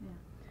foil. Yeah.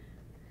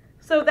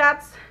 So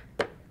that's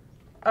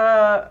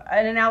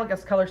an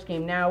analogous color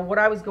scheme. Now, what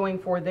I was going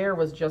for there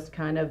was just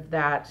kind of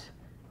that,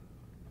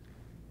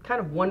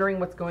 kind of wondering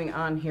what's going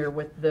on here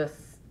with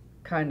this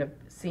kind of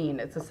scene.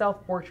 It's a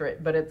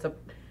self-portrait, but it's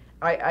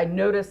I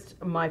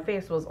noticed my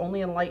face was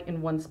only in light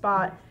in one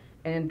spot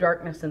and in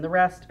darkness in the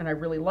rest, and I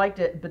really liked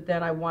it, but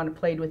then I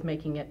played with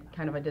making it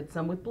kind of, I did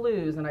some with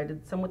blues and I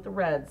did some with the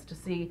reds to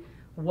see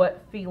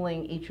what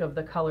feeling each of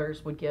the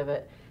colors would give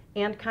it,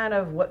 and kind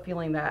of what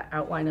feeling that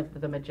outline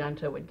of the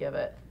magenta would give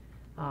it.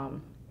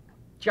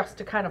 Just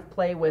to kind of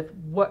play with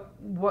what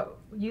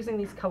using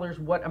these colors,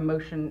 what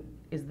emotion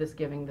is this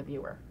giving the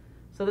viewer?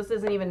 So this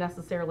isn't even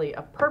necessarily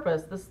a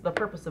purpose. The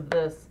purpose of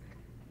this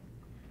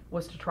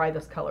was to try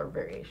this color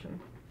variation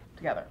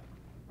together.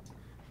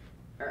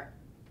 All right.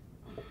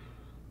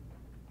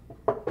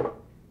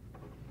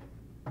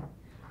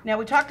 Now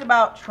we talked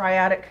about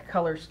triadic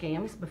color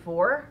schemes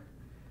before.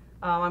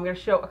 I'm going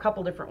to show a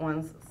couple different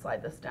ones. Let's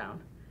slide this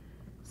down.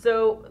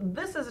 So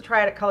this is a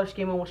triadic color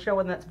scheme, and we'll show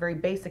one that's very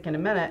basic in a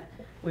minute.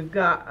 We've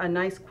got a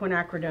nice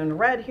quinacridone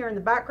red here in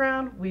the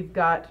background. We've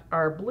got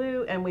our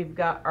blue, and we've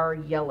got our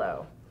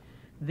yellow.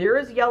 There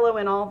is yellow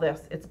in all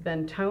this. It's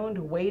been toned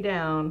way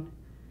down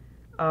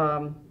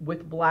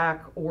with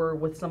black or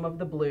with some of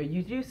the blue.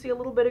 You do see a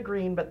little bit of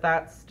green, but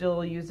that's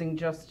still using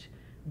just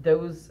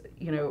those,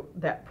 you know,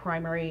 that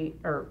primary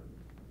or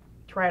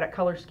triadic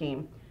color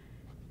scheme.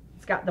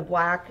 It's got the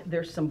black.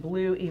 There's some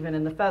blue even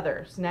in the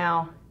feathers.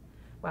 Now,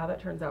 wow, that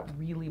turns out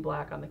really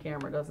black on the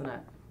camera, doesn't it?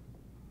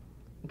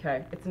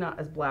 Okay, it's not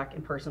as black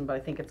in person, but I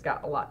think it's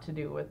got a lot to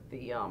do with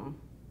the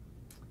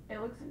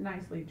It looks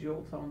nicely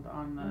jewel toned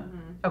on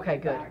the okay,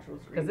 good, actual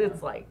screen. because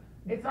it's like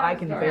It's not I as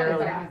can dark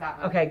barely. as that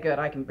one. Okay, good.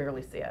 I can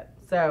barely see it.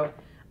 So,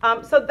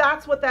 so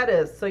that's what that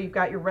is. So you've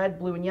got your red,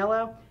 blue, and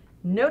yellow.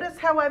 Notice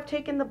how I've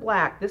taken the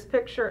black. This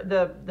picture,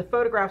 the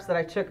photographs that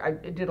I took, I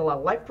did a lot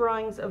of life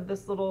drawings of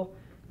this little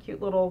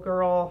cute little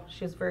girl.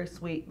 She's very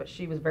sweet, but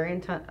she was very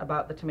intent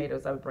about the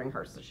tomatoes I would bring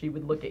her. So she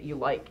would look at you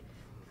like,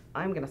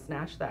 I'm gonna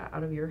snatch that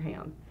out of your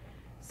hand.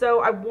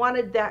 So I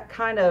wanted that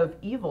kind of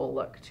evil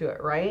look to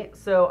it, right?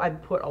 So I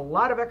put a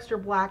lot of extra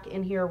black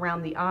in here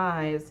around the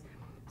eyes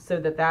so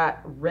that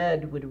that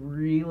red would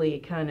really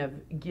kind of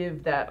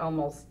give that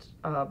almost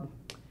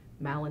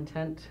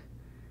malintent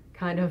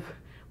kind of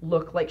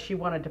look, like she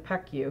wanted to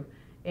peck you,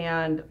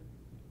 and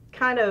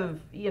kind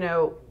of, you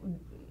know,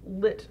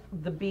 lit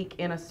the beak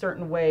in a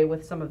certain way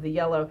with some of the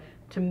yellow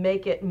to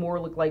make it more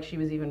look like she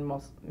was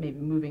even maybe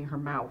moving her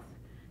mouth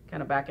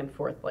kind of back and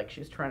forth, like she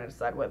was trying to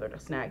decide whether to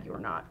snag you or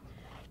not.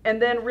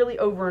 And then really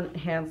over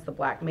enhanced the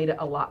black, made it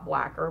a lot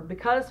blacker,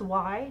 because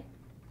why?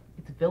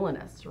 It's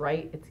villainous,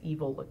 right? It's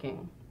evil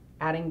looking.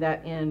 Adding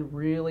that in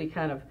really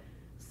kind of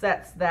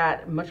sets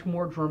that much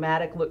more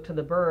dramatic look to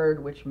the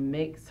bird, which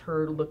makes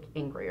her look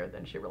angrier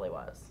than she really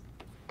was.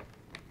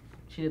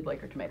 She did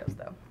like her tomatoes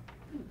though.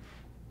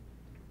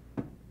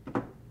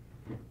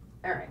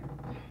 All right,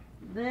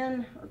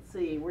 then let's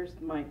see, where's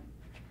my,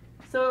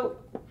 so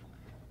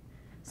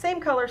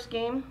same color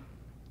scheme,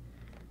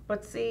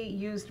 but see,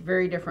 used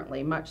very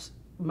differently, much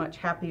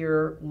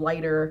happier,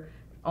 lighter,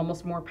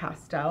 almost more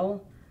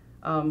pastel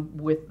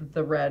with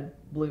the red,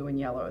 blue, and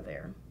yellow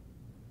there.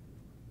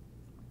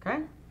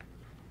 Okay.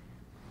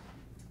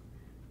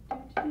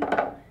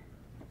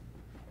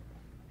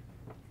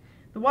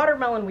 The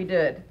watermelon we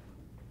did.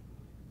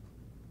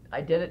 I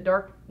did it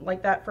dark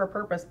like that for a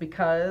purpose,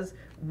 because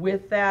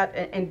with that,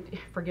 and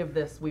forgive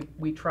this,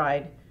 we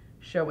tried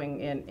showing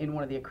in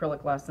one of the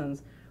acrylic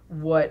lessons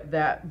what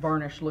that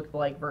varnish looked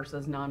like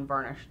versus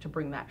non-varnish to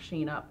bring that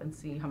sheen up and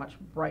see how much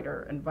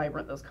brighter and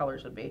vibrant those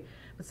colors would be.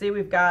 But see,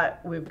 we've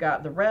got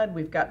the red,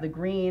 we've got the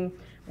green,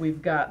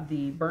 we've got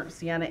the burnt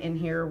sienna in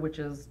here, which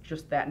is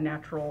just that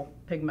natural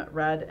pigment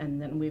red, and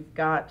then we've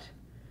got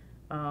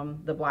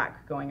the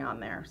black going on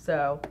there.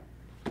 So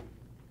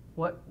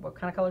what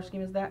kind of color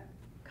scheme is that?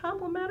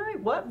 Complementary?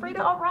 What,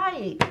 Frida? All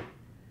right.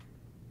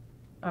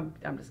 I'm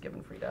just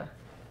giving Frida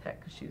heck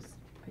because she's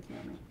picking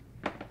on me.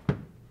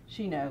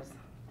 She knows.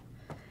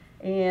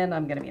 And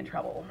I'm gonna be in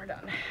trouble when we're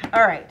done.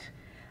 All right.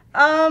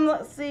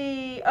 Let's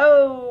see.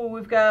 Oh,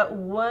 we've got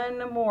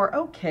one more.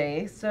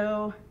 Okay,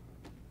 so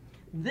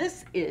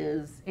this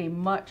is a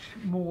much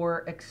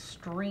more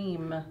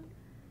extreme.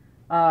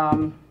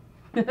 Do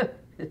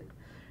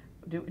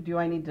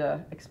I need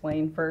to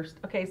explain first?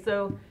 Okay,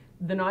 so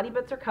the naughty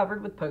bits are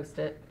covered with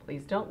Post-it.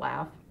 Please don't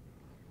laugh.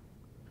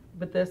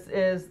 But this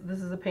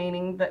is a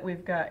painting that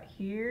we've got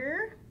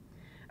here.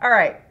 All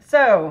right,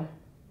 so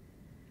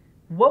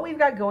what we've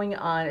got going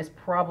on is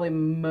probably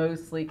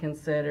mostly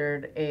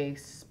considered a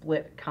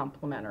split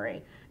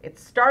complementary. It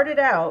started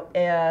out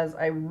as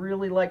I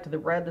really liked the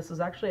red. This was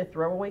actually a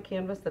throwaway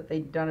canvas that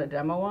they'd done a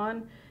demo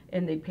on,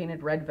 and they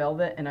painted red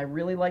velvet, and I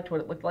really liked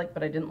what it looked like,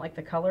 but I didn't like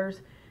the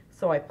colors.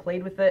 So I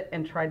played with it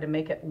and tried to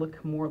make it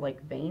look more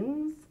like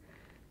veins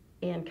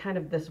and kind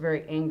of this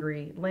very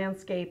angry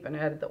landscape, and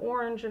added the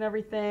orange and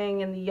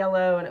everything and the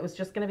yellow, and it was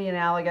just going to be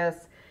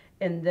analogous.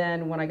 And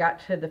then when I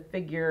got to the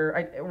figure,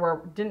 I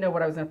didn't know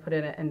what I was going to put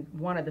in it and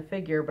wanted the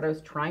figure, but I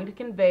was trying to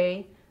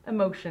convey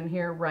emotion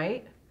here,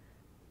 right?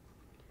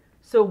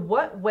 So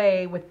what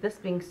way, with this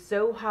being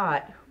so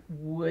hot,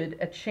 would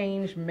a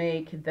change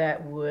make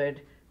that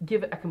would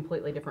give it a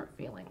completely different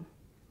feeling?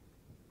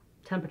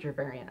 Temperature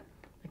variant.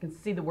 I can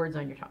see the words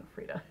on your tongue,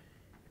 Frida.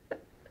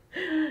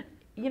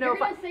 You know, You're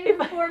gonna say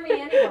them for me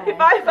anyway.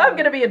 if I'm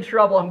going to be in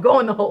trouble, I'm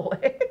going the whole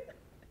way.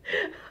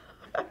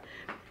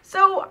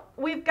 So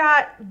we've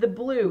got the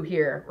blue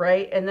here,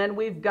 right? And then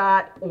we've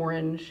got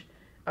orange,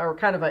 or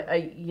kind of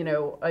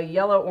a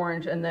yellow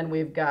orange, and then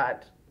we've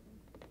got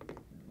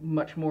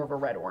much more of a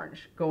red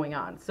orange going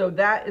on. So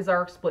that is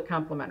our split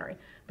complementary,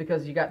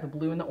 because you got the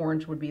blue and the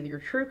orange would be your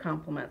true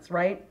complements,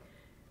 right?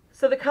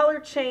 So the color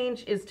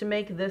change is to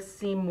make this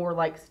seem more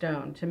like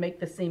stone, to make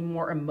this seem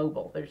more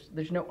immobile.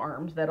 There's no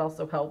arms. That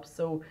also helps.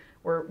 So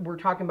we're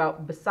talking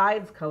about,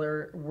 besides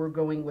color, we're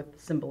going with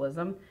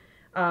symbolism.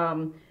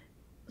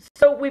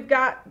 So we've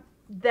got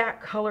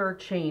that color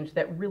change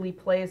that really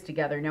plays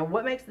together. Now,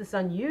 what makes this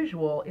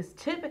unusual is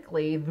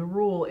typically the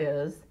rule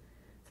is,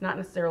 it's not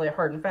necessarily a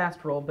hard and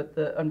fast rule, but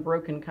the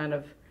unbroken kind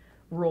of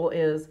rule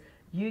is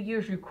you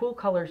use your cool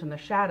colors in the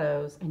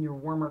shadows and your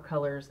warmer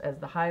colors as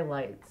the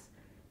highlights,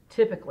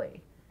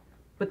 typically.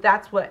 But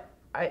that's what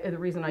the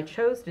reason I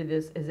chose to do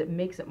this is it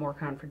makes it more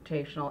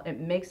confrontational. It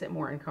makes it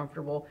more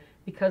uncomfortable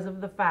because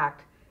of the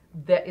fact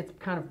that it's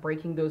kind of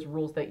breaking those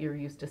rules that you're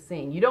used to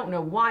seeing. You don't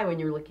know why when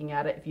you're looking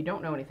at it, if you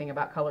don't know anything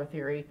about color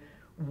theory,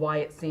 why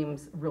it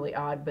seems really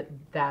odd, but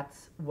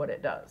that's what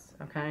it does,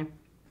 okay?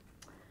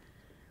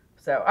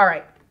 So, all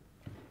right.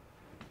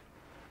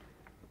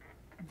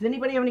 Does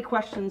anybody have any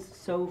questions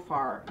so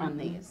far on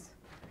these?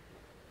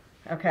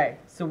 Okay,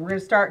 so we're going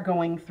to start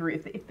going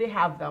through, if they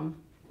have them,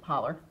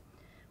 holler.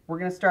 We're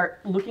going to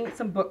start looking at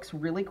some books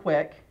really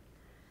quick.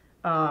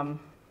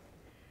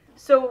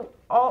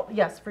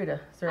 Yes, Frida.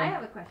 Sorry. I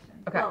have a question.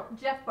 Okay. Well,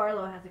 Jeff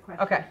Barlow has a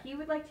question. Okay. He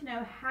would like to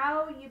know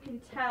how you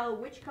can tell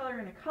which color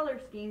in a color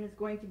scheme is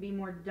going to be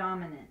more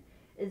dominant.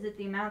 Is it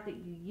the amount that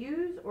you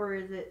use, or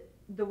is it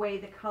the way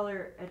the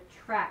color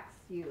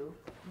attracts you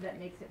that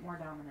makes it more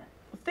dominant?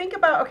 Think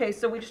about, okay,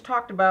 so we just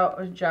talked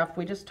about, Jeff,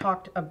 we just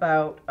talked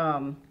about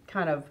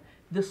kind of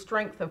the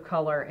strength of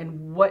color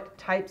and what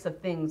types of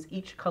things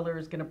each color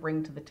is going to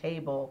bring to the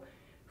table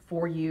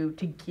for you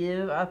to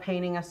give a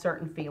painting a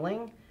certain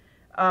feeling.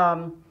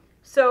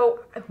 So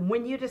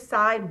when you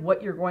decide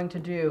what you're going to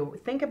do,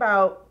 think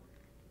about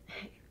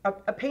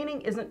a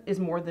painting is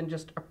more than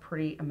just a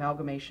pretty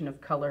amalgamation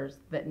of colors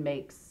that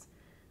makes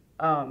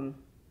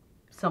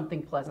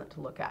something pleasant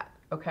to look at,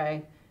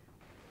 okay?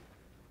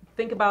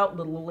 Think about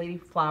little lady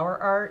flower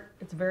art.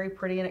 It's very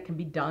pretty and it can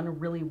be done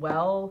really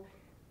well.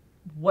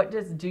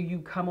 Do you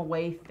come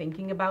away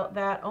thinking about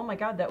that? Oh my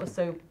God, that was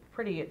so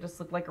pretty. It just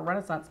looked like a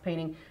Renaissance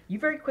painting. You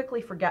very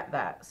quickly forget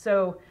that.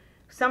 So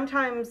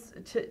sometimes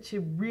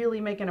to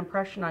really make an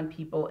impression on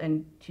people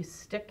and to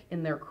stick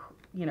in their,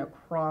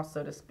 craw,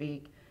 so to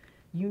speak,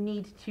 you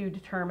need to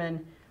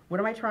determine, what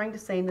am I trying to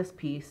say in this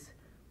piece?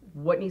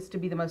 What needs to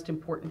be the most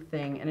important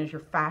thing? And as you're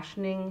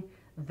fashioning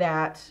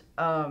that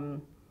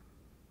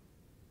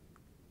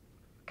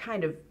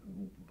kind of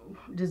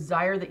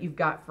desire that you've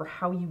got for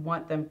how you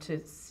want them to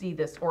see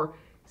this or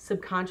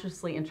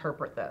subconsciously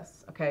interpret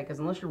this, okay? Because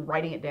unless you're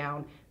writing it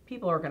down,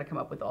 people are going to come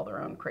up with all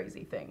their own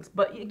crazy things.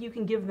 But you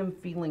can give them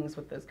feelings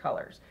with those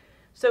colors.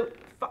 So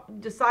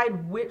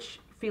decide which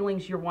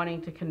feelings you're wanting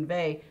to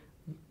convey.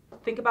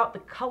 Think about the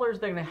colors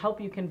that are going to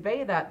help you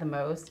convey that the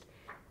most.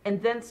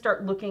 And then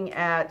start looking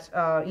at,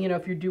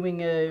 if you're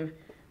doing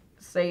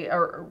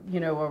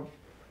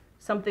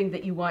something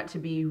that you want to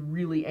be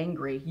really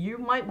angry, you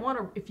might want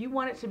to, if you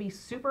want it to be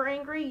super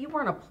angry, you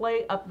want to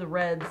play up the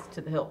reds to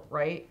the hilt,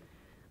 right?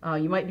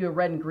 You might do a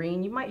red and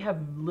green. You might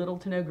have little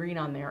to no green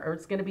on there, or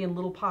it's going to be in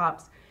little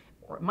pops,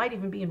 or it might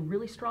even be in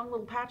really strong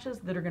little patches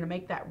that are going to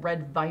make that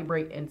red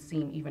vibrate and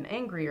seem even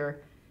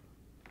angrier.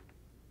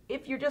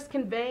 If you're just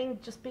conveying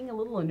just being a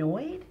little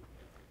annoyed,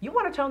 you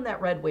want to tone that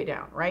red way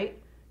down, right?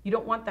 You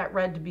don't want that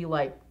red to be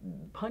like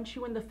punch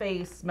you in the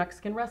face,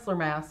 Mexican wrestler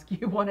mask.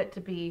 You want it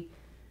to be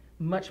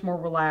much more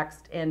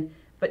relaxed,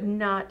 but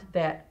not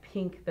that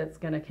pink that's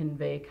going to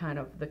convey kind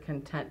of the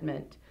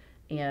contentment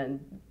and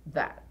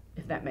that,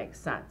 if that makes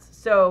sense.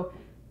 So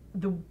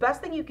the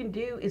best thing you can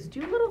do is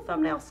do little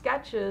thumbnail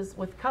sketches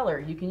with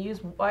color.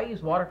 I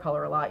use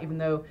watercolor a lot, even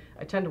though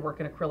I tend to work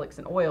in acrylics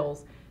and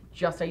oils.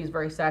 I use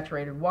very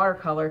saturated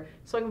watercolor,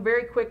 so I can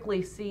very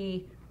quickly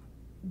see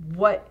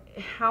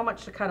how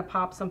much to kind of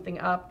pop something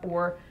up,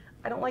 or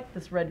I don't like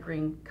this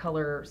red-green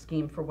color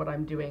scheme for what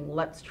I'm doing.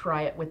 Let's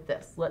try it with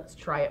this. Let's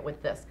try it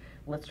with this.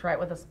 Let's try it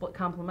with a split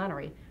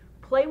complementary.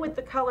 Play with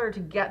the color to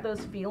get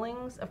those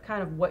feelings of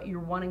kind of what you're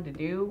wanting to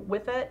do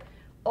with it.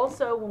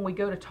 Also, when we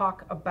go to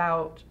talk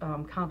about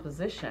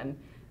composition,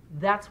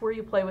 that's where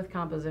you play with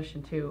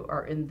composition too,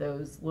 are in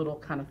those little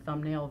kind of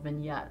thumbnail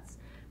vignettes.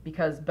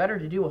 Because better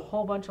to do a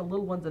whole bunch of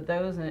little ones of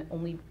those and it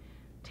only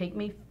take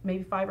me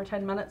maybe 5 or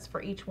 10 minutes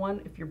for each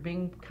one if you're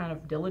being kind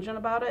of diligent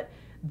about it,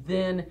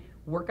 then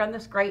work on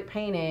this great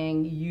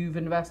painting, you've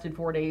invested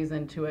 4 days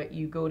into it,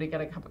 you go to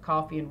get a cup of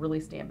coffee and really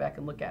stand back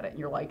and look at it, and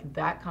you're like,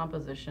 that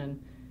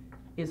composition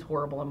is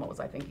horrible, and what was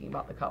I thinking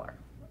about the color?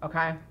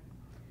 Okay?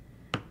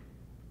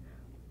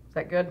 Is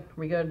that good? Are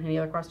we good? Any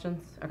other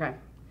questions? Okay.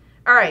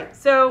 All right,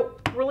 so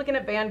we're looking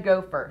at Van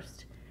Gogh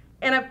first.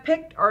 And I've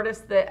picked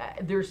artists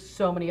that, there's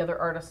so many other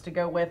artists to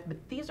go with, but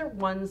these are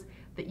ones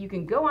that you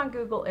can go on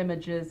Google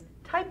Images,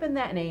 type in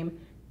that name,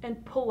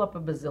 and pull up a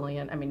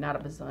bazillion, not a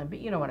bazillion, but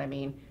you know what I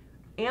mean,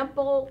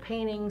 ample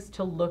paintings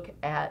to look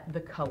at the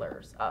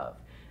colors of.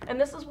 And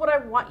this is what I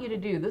want you to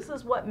do. This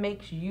is what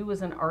makes you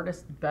as an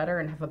artist better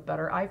and have a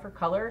better eye for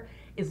color,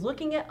 is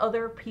looking at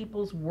other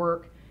people's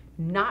work,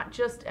 not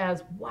just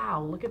as,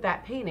 wow, look at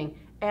that painting,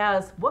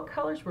 as what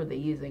colors were they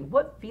using?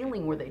 What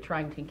feeling were they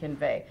trying to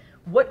convey?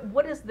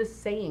 What is this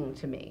saying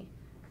to me?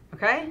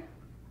 Okay?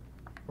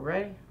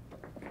 Ready?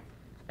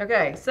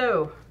 Okay,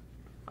 so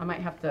I might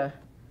have to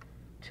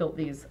tilt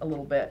these a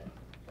little bit.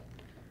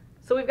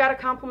 So we've got a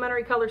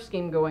complementary color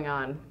scheme going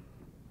on.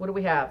 What do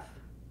we have?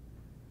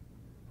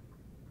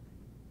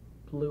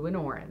 blue and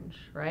orange,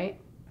 right?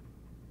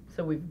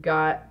 So we've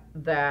got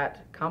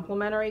that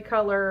complementary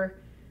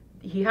color.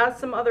 He has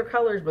some other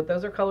colors, but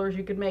those are colors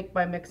you could make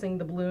by mixing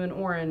the blue and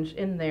orange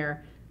in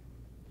there.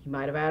 He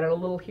might have added a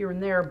little here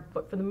and there,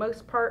 but for the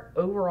most part,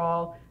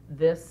 overall,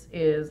 this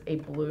is a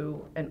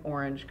blue and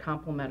orange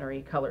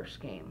complementary color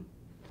scheme.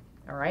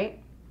 All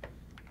right?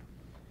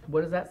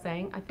 What is that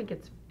saying? I think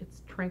it's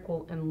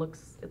tranquil and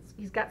looks,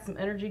 he's got some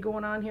energy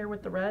going on here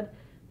with the red,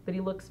 but he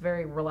looks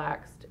very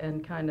relaxed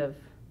and kind of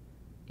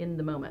in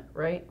the moment,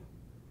 right?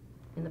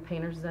 In the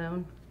painter's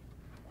zone.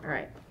 All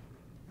right.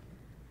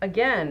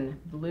 Again,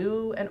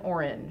 blue and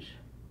orange.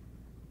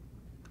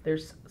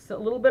 There's a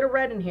little bit of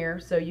red in here,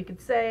 so you could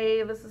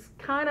say this is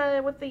kind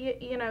of with the,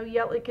 you know,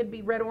 yellow. It could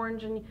be red,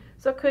 orange, and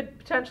so it could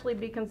potentially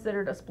be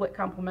considered a split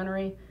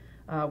complementary,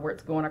 where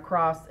it's going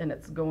across and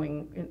it's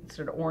going,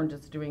 instead of orange,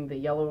 it's doing the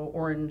yellow,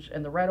 orange,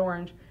 and the red,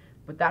 orange.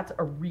 But that's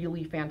a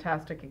really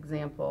fantastic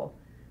example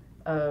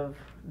of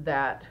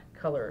that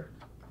color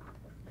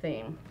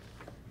theme.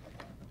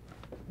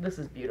 This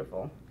is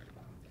beautiful.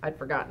 I'd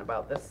forgotten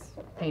about this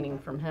painting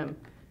from him.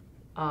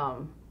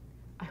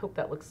 I hope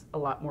that looks a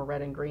lot more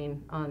red and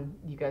green on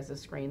you guys'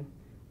 screen.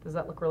 Does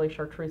that look really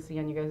chartreusey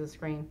on you guys'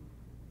 screen?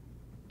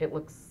 It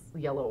looks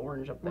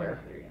yellow-orange up there.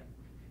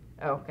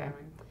 Oh, okay.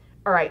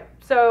 All right,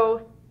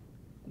 so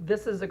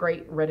this is a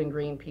great red and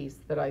green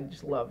piece that I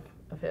just love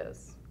of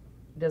his.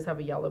 It does have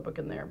a yellow book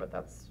in there, but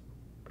that's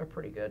a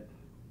pretty good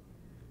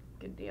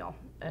deal.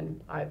 And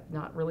I've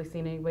not really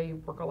seen anybody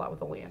work a lot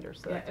with oleander,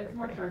 so Yeah, that's it's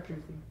more pretty.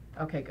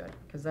 chartreusey. Okay, good,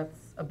 because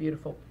that's a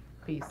beautiful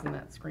piece in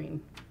that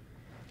screen.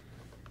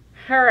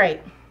 All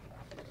right.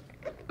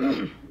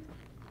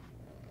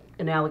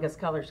 Analogous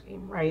color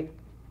scheme, right?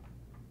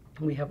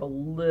 We have a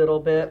little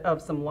bit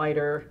of some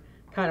lighter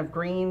kind of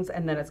greens,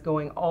 and then it's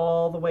going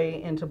all the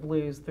way into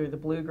blues through the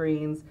blue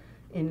greens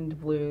into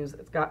blues.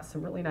 It's got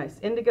some really nice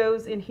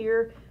indigos in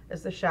here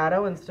as the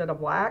shadow instead of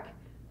black.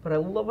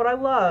 But what I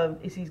love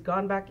is he's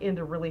gone back in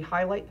to really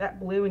highlight that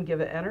blue and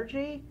give it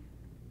energy.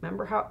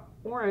 Remember how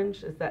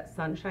orange is that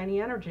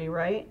sunshiny energy,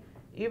 right?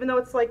 Even though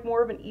it's like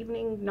more of an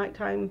evening,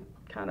 nighttime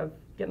kind of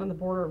getting on the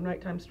border of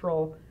nighttime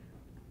stroll,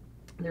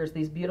 there's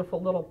these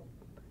beautiful little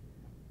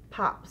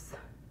pops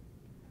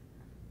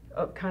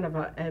of kind of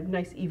a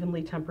nice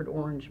evenly tempered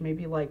orange,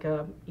 maybe like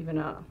even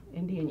a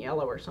Indian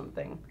yellow or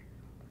something,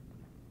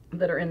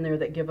 that are in there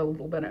that give a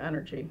little bit of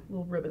energy,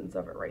 little ribbons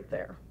of it right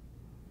there.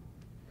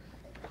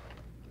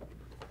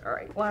 All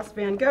right, last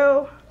Van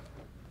Gogh.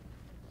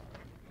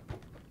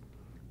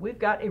 We've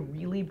got a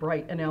really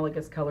bright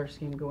analogous color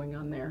scheme going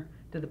on there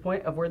to the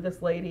point of where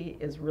this lady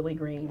is really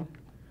green.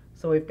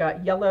 So we've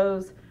got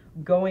yellows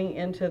going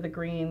into the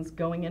greens,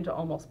 going into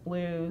almost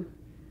blue.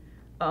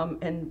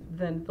 And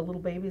then the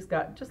little baby's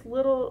got just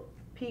little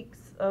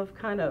peaks of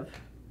kind of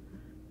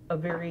a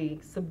very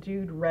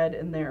subdued red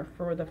in there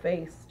for the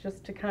face,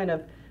 just to kind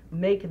of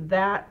make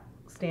that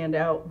stand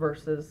out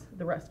versus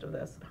the rest of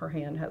this. Her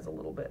hand has a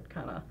little bit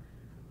kind of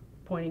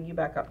pointing you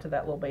back up to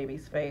that little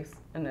baby's face,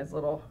 and his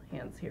little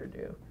hands here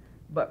do.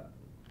 But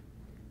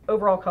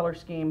overall color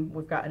scheme,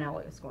 we've got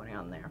analogous going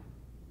on there.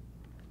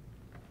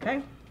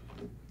 Okay?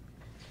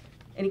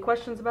 Any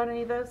questions about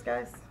any of those,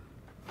 guys?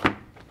 All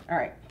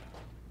right.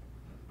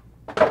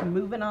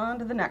 Moving on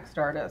to the next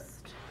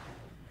artist,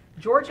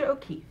 Georgia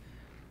O'Keeffe.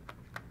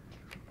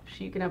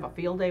 You can have a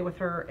field day with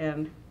her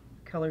and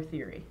color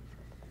theory.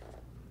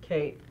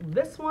 Okay,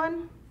 this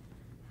one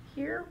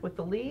here with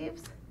the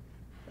leaves,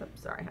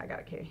 oops, sorry, I got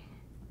a K.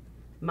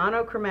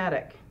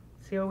 Monochromatic.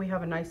 See how we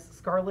have a nice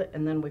scarlet,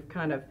 and then we've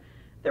kind of,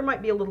 there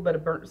might be a little bit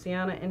of burnt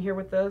sienna in here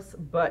with this,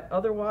 but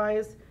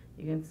otherwise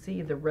you can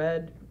see the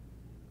red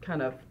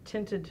kind of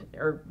tinted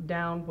or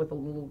down with a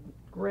little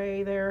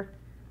gray there.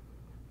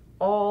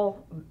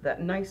 All that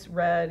nice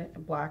red,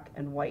 black,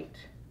 and white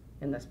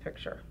in this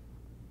picture.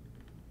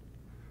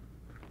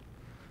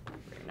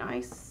 Very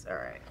nice. All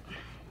right.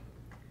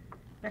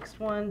 Next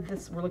one,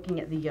 we're looking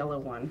at the yellow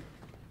one.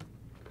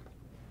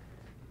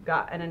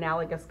 Got an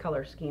analogous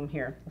color scheme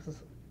here. This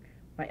is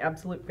my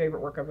absolute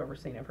favorite work I've ever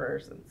seen of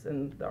hers. It's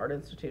in the Art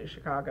Institute of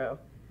Chicago.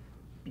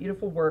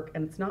 Beautiful work,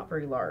 and it's not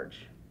very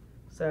large.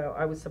 So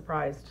I was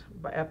surprised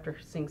after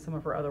seeing some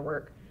of her other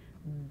work.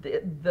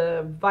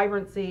 The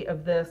vibrancy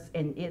of this,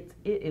 and it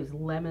is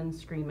lemon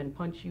screaming,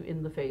 punch you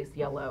in the face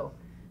yellow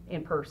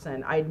in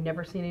person. I'd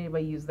never seen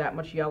anybody use that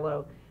much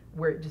yellow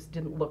where it just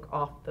didn't look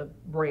off the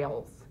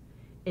rails.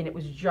 And it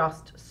was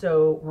just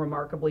so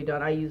remarkably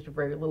done. I used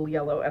very little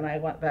yellow, and I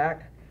went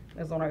back,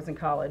 as when I was in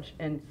college,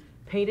 and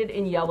painted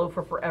in yellow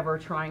for forever,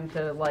 trying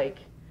to like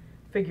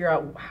figure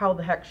out how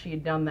the heck she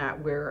had done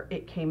that, where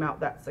it came out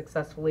that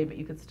successfully, but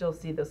you could still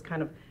see this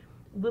kind of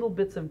little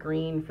bits of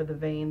green for the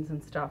veins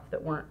and stuff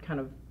that weren't kind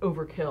of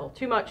overkill.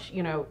 Too much,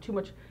 you know, too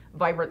much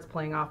vibrance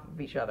playing off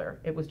of each other.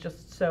 It was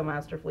just so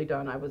masterfully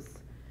done. I was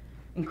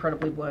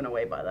incredibly blown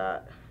away by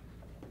that.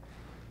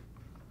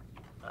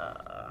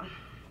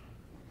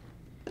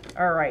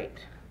 All right.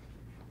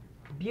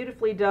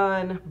 Beautifully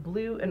done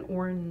blue and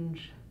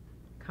orange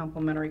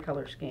complementary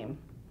color scheme.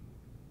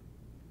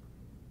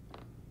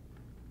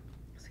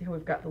 See how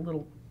we've got the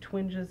little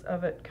twinges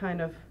of it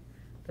kind of,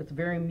 that's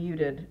very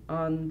muted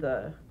on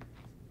the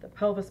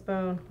pelvis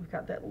bone. We've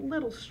got that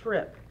little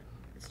strip.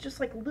 It's just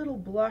like little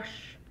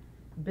blush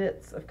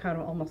bits of kind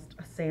of almost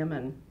a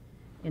salmon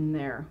in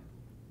there.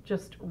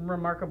 Just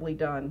remarkably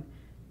done.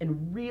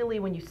 And really,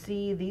 when you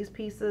see these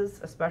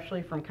pieces,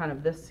 especially from kind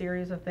of this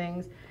series of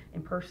things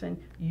in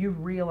person, you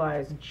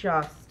realize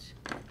just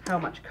how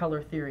much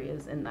color theory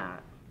is in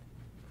that.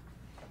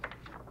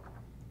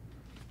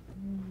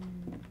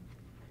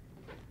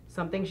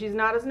 Something she's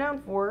not as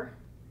known for,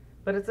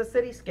 but it's a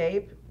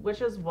cityscape,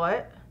 which is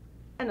what?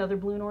 Another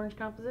blue and orange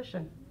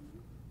composition,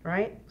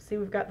 right? See,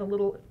 we've got the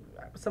little,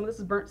 some of this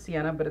is burnt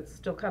sienna, but it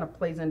still kind of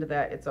plays into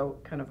that. It's a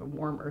kind of a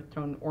warm earth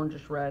tone,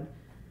 orangish red.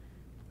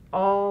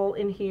 All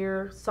in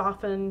here,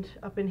 softened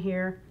up in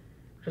here.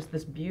 Just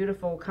this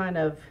beautiful kind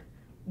of,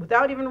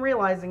 without even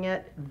realizing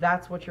it,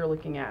 that's what you're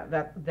looking at.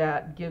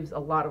 That gives a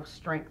lot of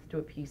strength to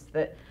a piece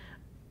that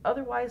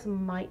otherwise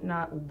might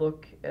not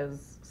look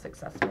as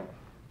successful.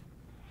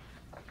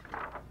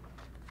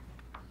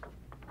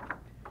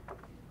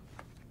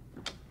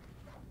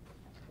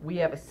 We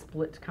have a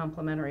split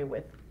complementary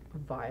with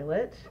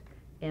violet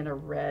and a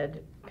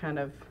red, kind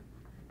of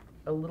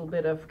a little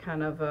bit of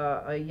kind of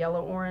a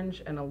yellow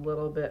orange and a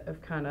little bit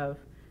of kind of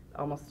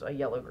almost a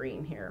yellow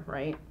green here,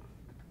 right?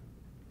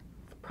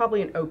 It's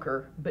probably an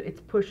ochre, but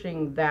it's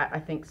pushing that, I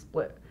think,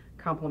 split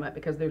complement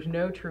because there's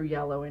no true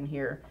yellow in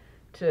here.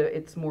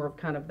 It's more of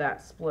kind of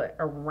that split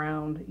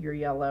around your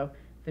yellow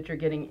that you're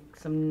getting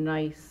some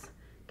nice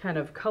kind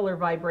of color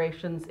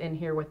vibrations in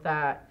here with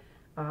that.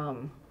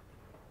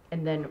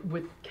 And then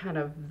with kind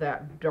of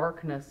that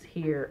darkness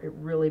here, it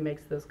really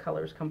makes those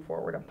colors come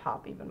forward and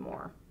pop even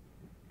more.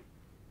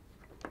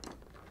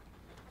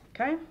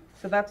 Okay,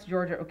 so that's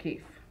Georgia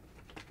O'Keeffe.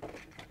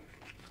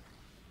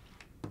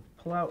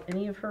 Pull out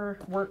any of her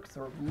works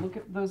or look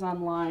at those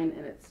online,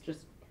 and it's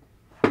just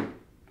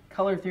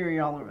color theory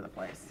all over the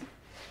place.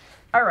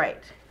 All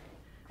right,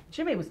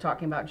 Jimmy was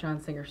talking about John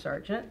Singer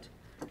Sargent,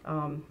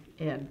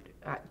 and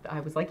I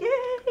was like,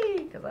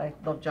 yay, because I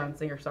love John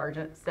Singer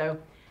Sargent. So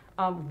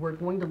we're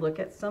going to look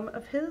at some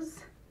of his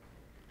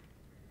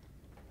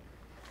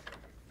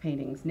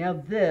paintings. Now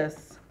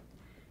this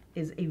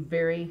is a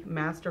very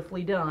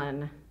masterfully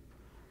done,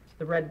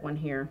 the red one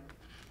here,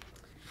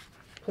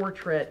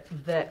 portrait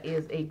that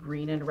is a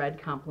green and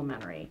red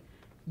complementary.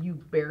 You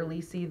barely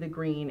see the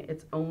green.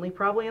 It's only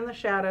probably in the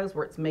shadows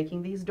where it's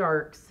making these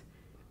darks.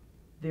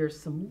 There's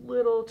some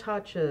little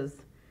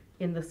touches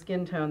in the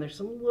skin tone. There's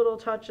some little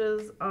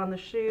touches on the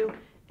shoe,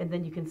 and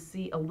then you can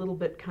see a little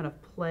bit kind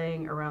of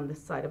playing around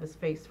this side of his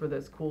face for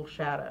those cool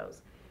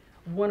shadows.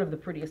 One of the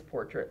prettiest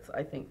portraits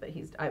I think that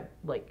I've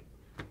like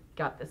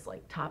got this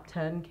like top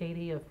 10,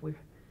 Katie,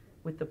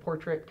 with the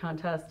portrait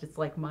contest. It's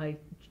like my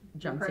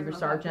John Singer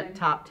Sargent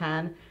top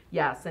 10.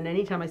 Yes, and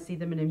anytime I see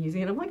them in a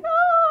museum, I'm like,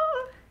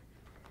 ah!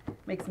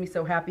 Makes me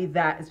so happy.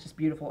 That is just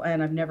beautiful,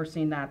 and I've never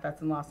seen that.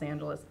 That's in Los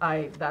Angeles.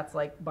 That's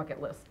like bucket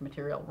list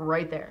material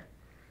right there,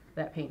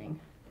 that painting.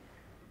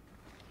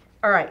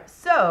 All right,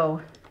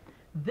 so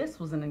this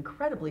was an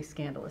incredibly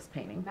scandalous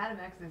painting. Madame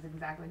X is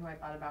exactly who I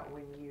thought about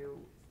when you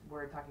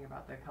were talking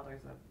about the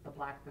colors of the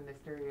black, the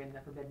mystery, and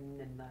the forbidden,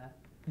 and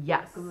the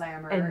yes,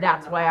 glamour. And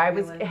that's why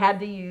I had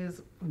to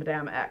use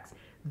Madame X.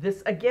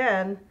 This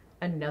again,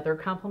 another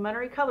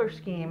complementary color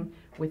scheme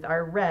with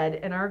our red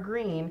and our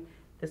green.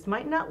 This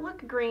might not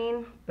look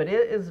green, but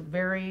it is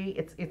very,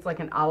 it's like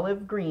an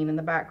olive green in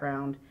the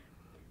background.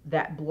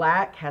 That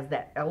black has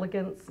that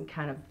elegance and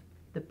kind of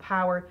the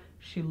power.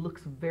 She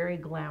looks very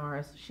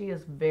glamorous. She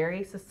is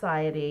very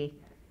society.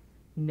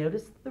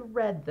 Notice the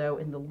red though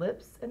in the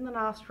lips and the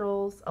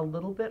nostrils, a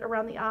little bit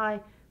around the eye,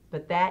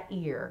 but that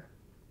ear,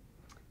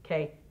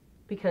 okay,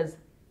 because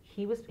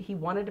he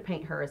wanted to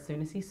paint her as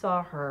soon as he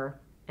saw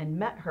her and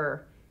met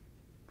her,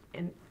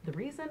 and the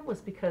reason was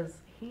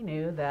because he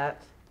knew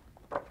that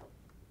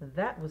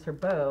was her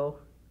beau,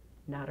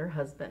 not her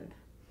husband.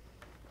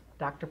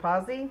 Dr.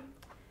 Pazzi,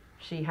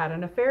 she had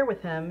an affair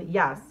with him,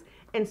 yes,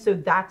 and so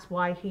that's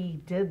why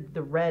he did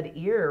the red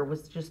ear,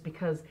 was just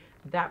because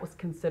that was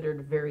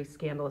considered very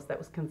scandalous, that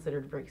was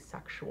considered very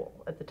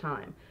sexual at the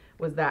time,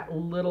 was that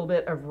little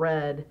bit of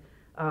red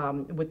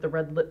with the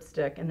red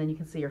lipstick, and then you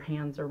can see her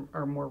hands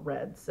are more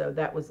red. So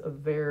that was a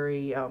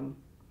very,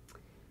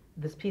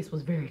 this piece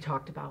was very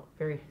talked about,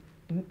 very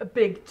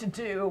big to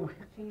do.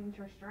 Change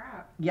your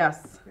strap.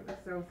 Yes. It was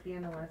so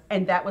scandalous.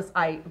 And that was,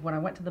 when I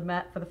went to the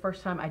Met for the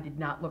first time, I did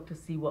not look to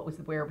see what was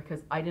where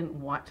because I didn't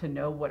want to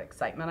know what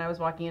excitement I was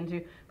walking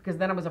into, because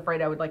then I was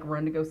afraid I would like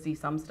run to go see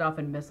some stuff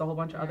and miss a whole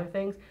bunch of other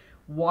things.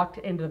 Walked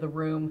into the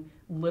room,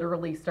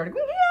 literally started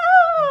going,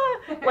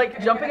 yeah!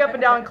 Like jumping up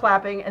and down and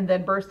clapping, and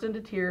then burst into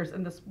tears,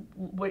 and this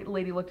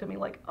lady looked at me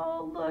like,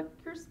 oh, look,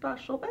 you're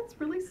special. That's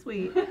really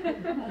sweet.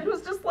 It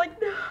was just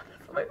like, no,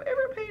 that's my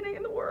favorite painting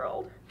in the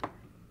world.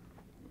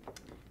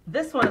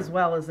 This one as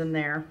well is in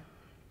there.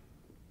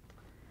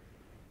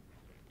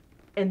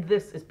 And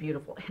this is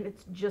beautiful, and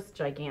it's just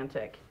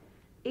gigantic.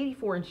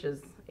 84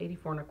 inches,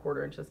 84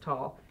 1/4 inches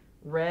tall,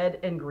 red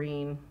and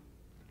green,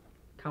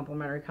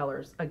 complementary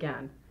colors.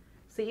 Again,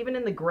 See, even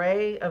in the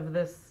gray of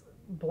this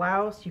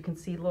blouse, you can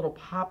see little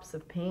pops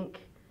of pink.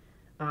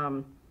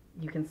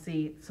 You can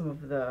see some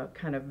of the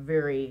kind of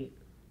very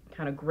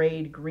kind of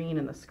grayed green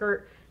in the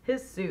skirt.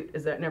 His suit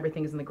is that, and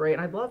everything is in the gray.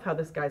 And I love how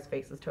this guy's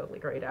face is totally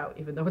grayed out,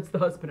 even though it's the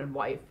husband and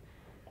wife.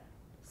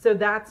 So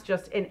that's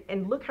just,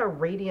 and look how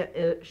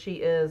radiant she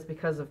is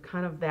because of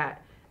kind of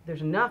that.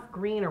 There's enough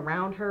green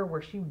around her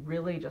where she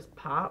really just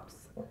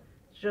pops.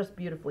 It's just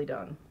beautifully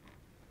done.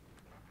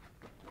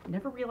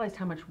 Never realized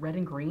how much red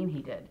and green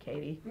he did,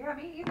 Katie. Yeah,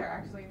 me either,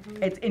 actually.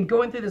 It's in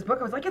going through this book,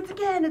 I was like, it's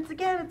again, it's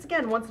again, it's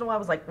again. Once in a while, I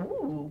was like,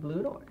 ooh, blue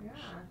and orange. Yeah.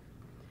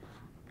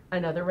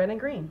 Another red and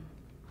green.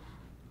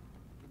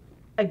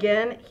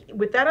 Again,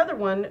 with that other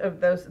one of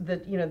those,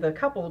 the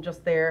couple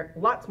just there,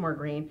 lots more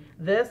green.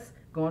 This,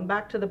 going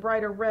back to the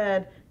brighter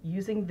red,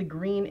 using the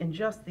green in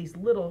just these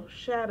little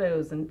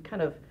shadows and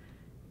kind of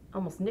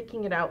almost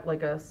nicking it out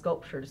like a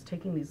sculpture, just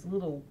taking these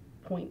little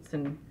points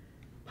and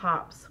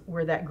pops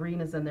where that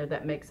green is in there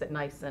that makes it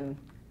nice and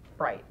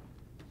bright.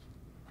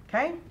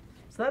 Okay,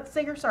 so that's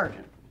Singer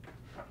Sargent.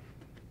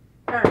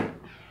 All right,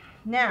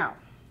 now,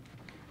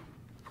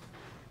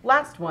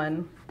 last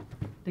one,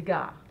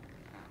 Degas,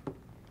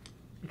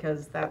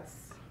 because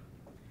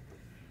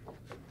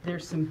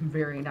there's some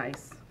very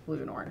nice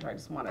blue and orange. I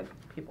just wanted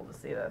people to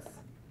see this.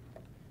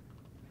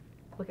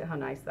 Look at how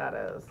nice that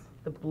is.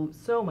 The blue,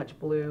 so much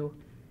blue,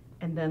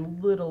 and then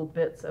little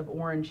bits of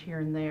orange here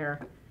and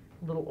there.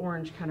 Little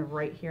orange kind of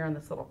right here on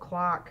this little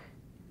clock,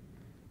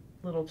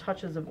 little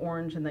touches of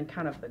orange, and then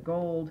kind of the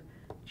gold.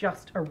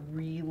 Just a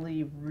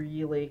really,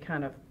 really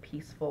kind of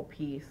peaceful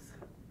piece.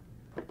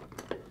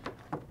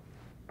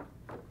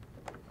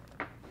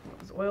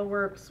 This oil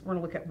works. We're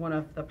going to look at one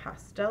of the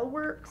pastel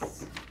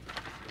works.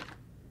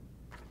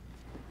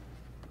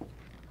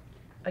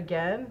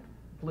 Again,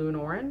 blue and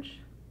orange.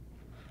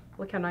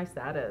 Look how nice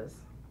that is.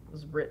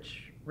 Those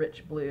rich,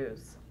 rich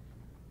blues.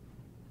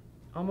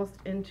 Almost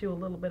into a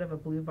little bit of a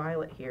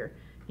blue-violet here.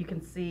 You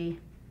can see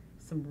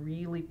some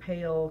really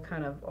pale,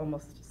 kind of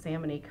almost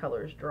salmon-y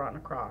colors drawn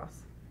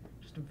across.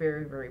 Just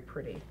very, very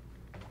pretty.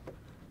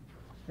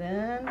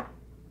 Then,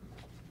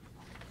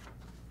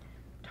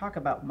 talk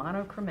about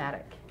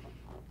monochromatic.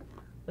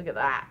 Look at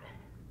that.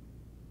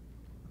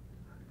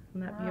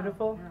 Isn't that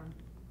beautiful? Yeah.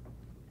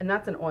 And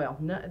that's an oil.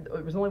 No,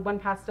 there was only one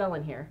pastel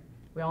in here.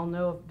 We all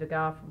know of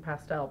Degas from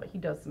pastel, but he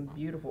does some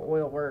beautiful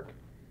oil work.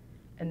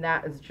 And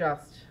that is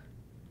just...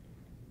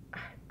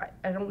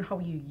 I don't know how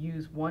you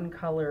use one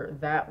color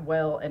that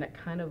well, and it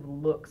kind of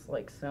looks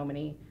like so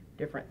many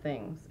different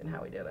things in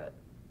how he did it.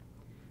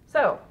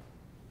 So,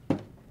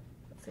 let's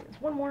see, there's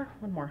one more.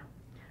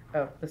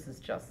 Oh, this is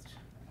just,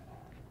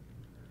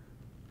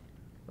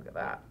 look at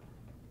that.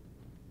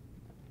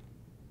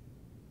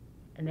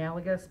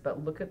 Analogous,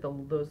 but look at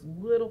those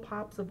little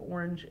pops of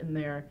orange in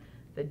there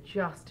that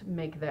just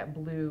make that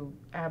blue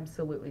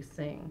absolutely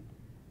sing.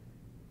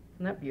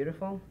 Isn't that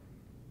beautiful?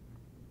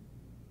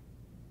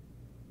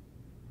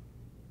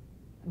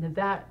 Now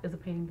that is a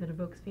painting that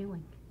evokes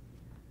feeling.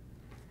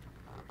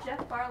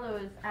 Jeff Barlow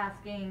is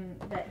asking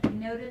that he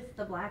noticed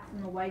the blacks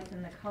and the whites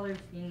in the color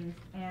schemes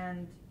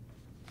and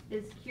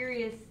is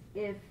curious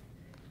if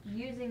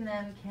using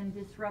them can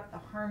disrupt the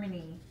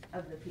harmony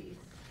of the piece.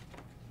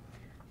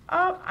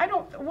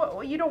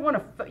 You don't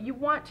want to, you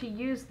want to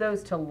use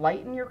those to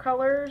lighten your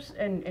colors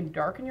and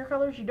darken your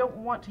colors. You don't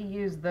want to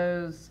use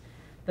those,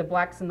 the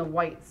blacks and the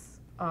whites,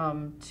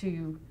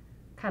 to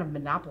kind of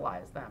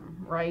monopolize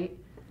them, right?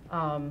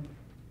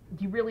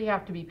 You really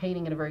have to be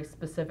painting in a very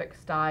specific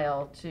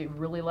style to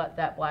really let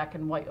that black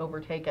and white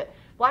overtake it.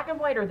 Black and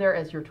white are there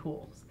as your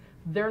tools.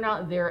 They're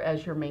not there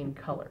as your main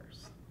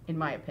colors, in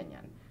my opinion.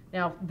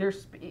 Now,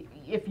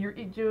 if you're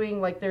doing,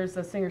 like, there's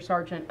a Singer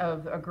Sargent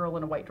of a girl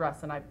in a white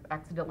dress, and I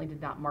accidentally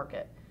did not mark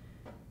it.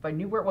 If I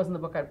knew where it was in the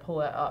book, I'd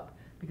pull it up,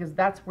 because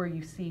that's where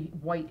you see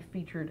white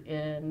featured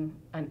in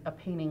a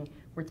painting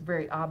where it's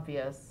very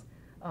obvious,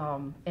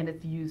 and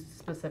it's used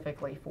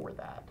specifically for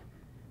that.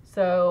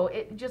 So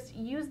just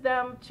use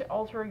them to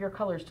alter your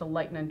colors to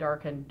lighten and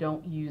darken.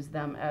 Don't use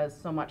them as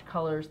so much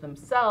colors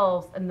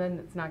themselves, and then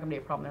it's not going to be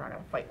a problem. They're not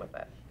going to fight with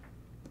it.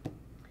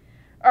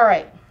 All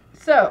right.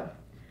 So,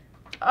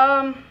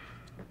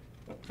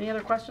 any other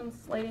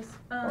questions, ladies?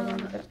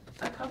 A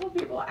couple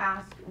people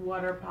asked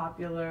what are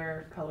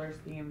popular color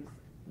schemes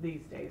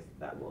these days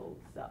that will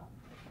sell.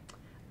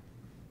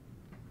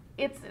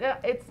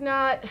 It's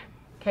not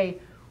okay.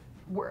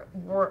 We're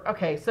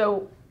okay.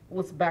 So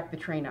let's back the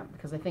train up,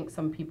 because I think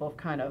some people have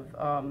kind of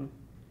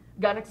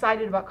gotten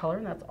excited about color,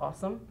 and that's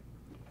awesome.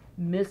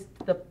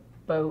 Missed the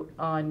boat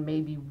on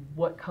maybe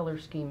what color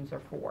schemes are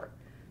for.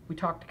 We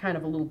talked kind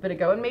of a little bit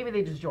ago, and maybe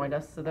they just joined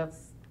us, so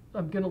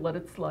I'm going to let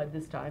it slide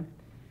this time.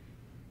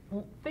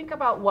 Think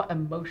about what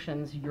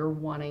emotions you're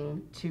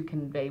wanting to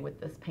convey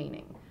with this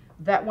painting.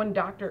 That one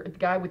doctor, the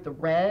guy with the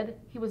red,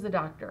 he was a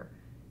doctor.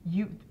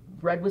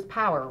 Red was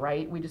power,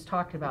 right? We just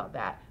talked about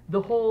that.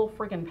 The whole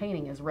freaking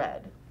painting is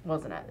red,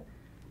 wasn't it?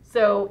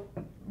 So,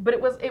 but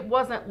it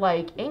wasn't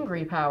like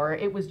angry power.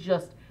 It was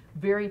just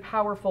very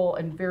powerful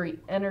and very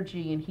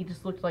energy, and he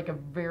just looked like a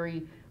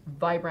very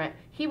vibrant.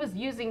 He was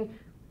using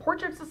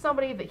portraits of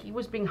somebody that he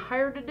was being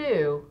hired to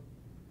do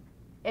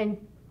and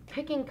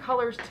picking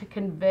colors to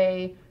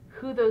convey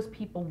who those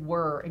people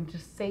were and to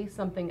say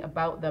something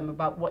about them,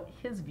 about what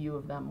his view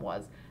of them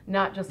was.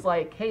 Not just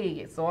like,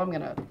 hey, so I'm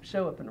going to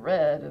show up in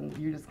red and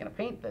you're just going to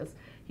paint this.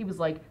 He was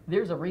like,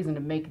 there's a reason to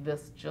make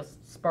this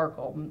just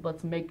sparkle.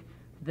 Let's make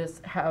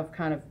this have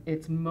kind of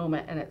its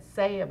moment and it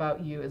say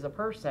about you as a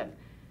person.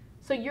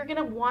 So you're going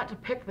to want to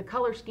pick the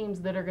color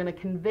schemes that are going to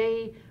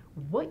convey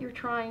what you're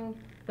trying,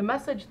 the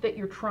message that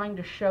you're trying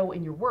to show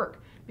in your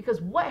work.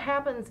 Because what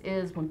happens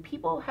is when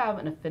people have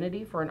an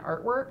affinity for an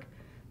artwork,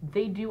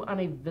 they do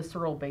on a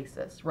visceral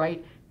basis,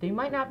 right? They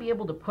might not be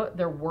able to put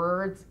their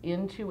words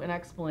into an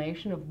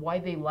explanation of why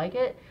they like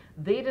it.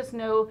 They just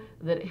know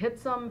that it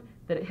hits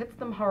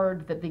them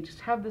hard, that they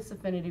just have this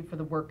affinity for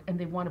the work and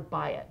they want to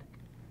buy it.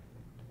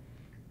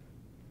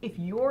 If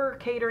you're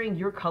catering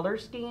your color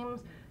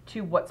schemes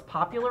to what's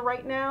popular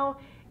right now,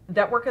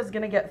 that work is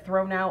going to get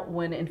thrown out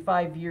when in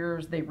 5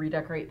 years they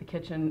redecorate the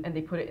kitchen and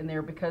they put it in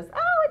there because,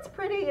 oh, it's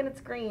pretty and it's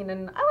green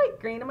and I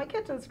like green and my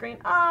kitchen's green.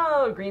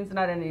 Oh, green's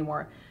not in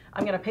anymore.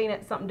 I'm going to paint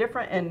it something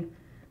different and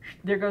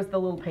there goes the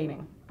little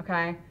painting,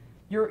 okay?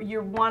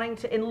 You're wanting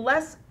to,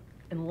 unless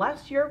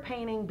you're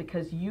painting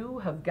because you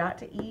have got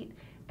to eat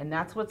and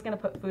that's what's going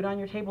to put food on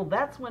your table,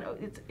 that's when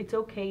it's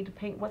okay to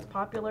paint what's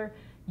popular.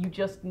 You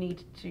just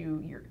need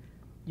to,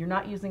 you're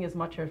not using as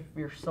much of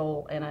your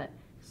soul in it.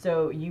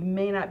 So you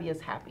may not be as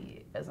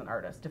happy as an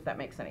artist, if that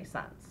makes any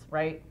sense,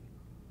 right?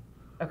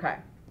 Okay.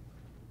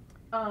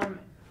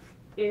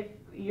 If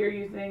you're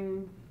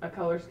using a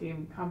color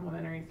scheme,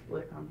 complementary,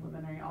 split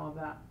complementary, all of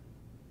that,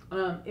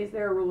 is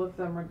there a rule of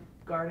thumb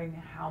regarding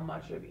how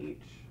much of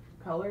each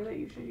color that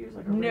you should use?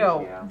 Like a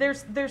ratio?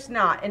 There's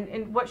not.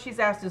 And what she's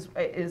asked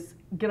is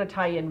going to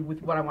tie in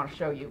with what I want to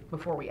show you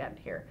before we end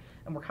here.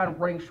 And we're kind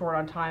of running short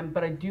on time,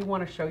 but I do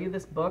want to show you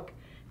this book.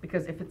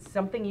 Because if it's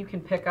something you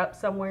can pick up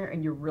somewhere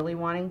and you're really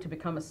wanting to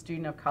become a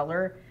student of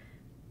color,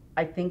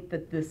 I think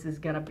that this is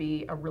going to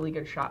be a really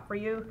good shot for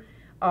you.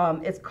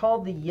 It's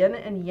called The Yin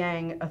and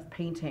Yang of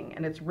Painting,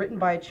 and it's written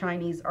by a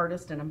Chinese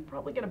artist, and I'm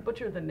probably going to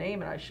butcher the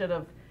name, and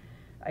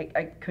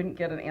I couldn't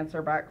get an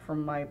answer back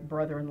from my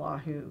brother-in-law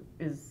who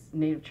is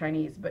native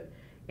Chinese, but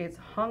it's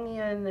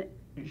Hongyan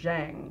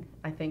Zhang,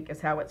 I think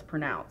is how it's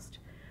pronounced.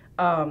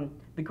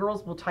 The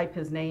girls will type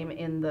his name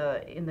in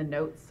the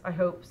notes, I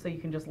hope, so you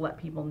can just let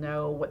people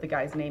know what the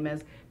guy's name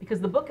is.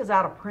 Because the book is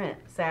out of print,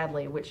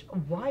 sadly, which,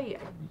 why,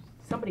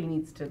 somebody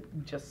needs to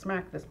just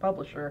smack this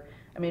publisher.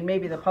 I mean,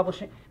 maybe the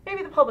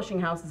publishing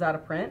house is out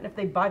of print, and if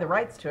they buy the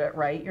rights to it,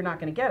 right, you're not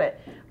going to get it.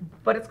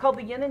 But it's called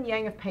The Yin and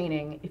Yang of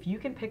Painting. If you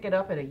can pick it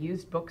up at a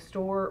used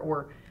bookstore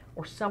or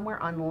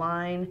somewhere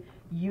online,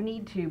 you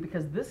need to,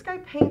 because this guy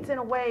paints in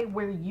a way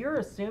where you're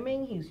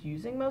assuming he's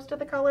using most of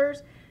the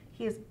colors.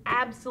 He is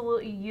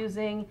absolutely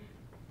using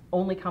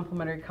only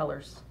complementary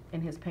colors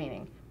in his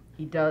painting.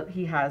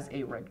 He has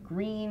a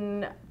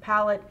red-green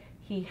palette.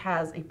 He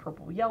has a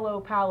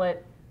purple-yellow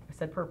palette. I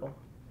said purple.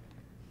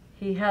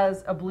 He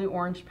has a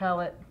blue-orange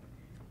palette.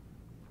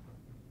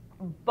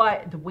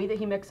 But the way that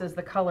he mixes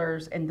the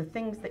colors and the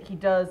things that he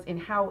does and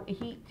how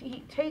he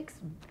takes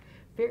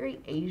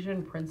very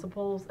Asian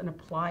principles and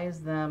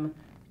applies them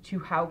to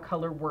how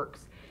color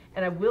works.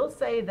 And I will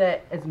say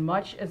that as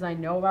much as I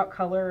know about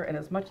color and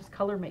as much as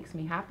color makes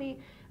me happy,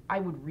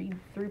 I would read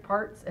through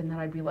parts and then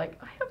I'd be like,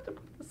 I have to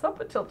put this up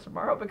until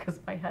tomorrow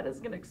because my head is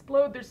going to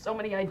explode. There's so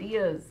many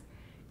ideas.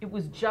 It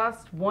was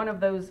just one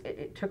of those,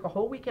 it took a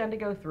whole weekend to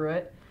go through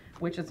it,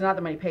 which is not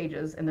that many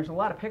pages and there's a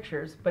lot of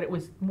pictures, but it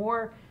was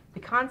more the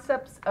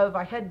concepts of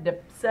I had to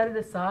set it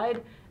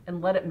aside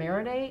and let it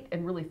marinate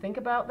and really think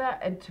about that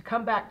and to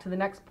come back to the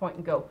next point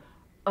and go,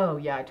 oh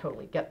yeah, I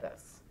totally get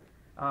this.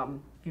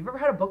 If you've ever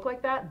had a book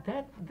like that,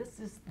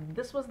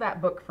 this was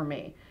that book for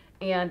me.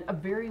 And a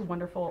very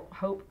wonderful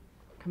Hope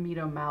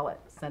Comito Mallet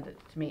sent it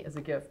to me as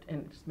a gift,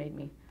 and it just made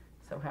me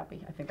so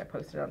happy. I think I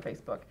posted it on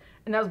Facebook.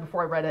 And that was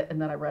before I read it,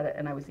 and then I read it,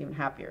 and I was even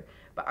happier.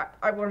 But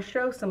I want to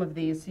show some of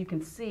these so you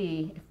can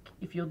see,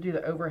 if you'll do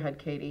the overhead,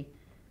 Katie,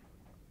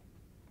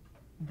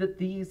 that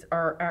these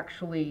are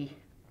actually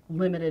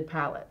limited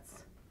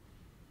palettes.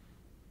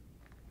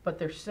 But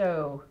they're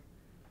so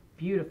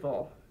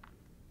beautiful.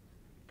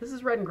 This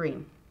is red and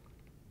green.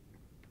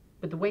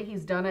 But the way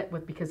he's done it,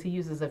 because he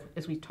uses,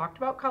 as we talked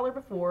about color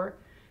before,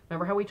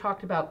 remember how we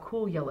talked about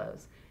cool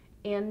yellows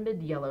and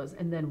mid yellows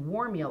and then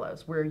warm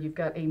yellows, where you've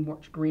got a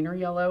much greener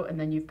yellow and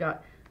then you've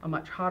got a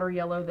much hotter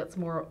yellow that's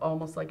more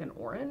almost like an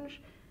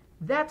orange.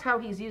 That's how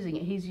he's using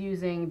it. He's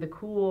using the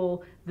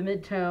cool, the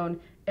mid-tone,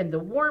 and the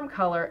warm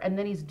color, and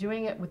then he's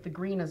doing it with the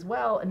green as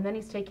well, and then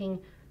he's taking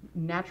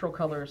natural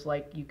colors,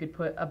 like you could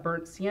put a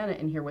burnt sienna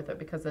in here with it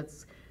because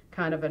it's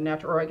kind of a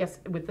natural, or I guess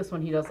with this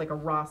one he does like a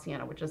raw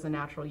sienna, which is a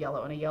natural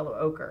yellow, and a yellow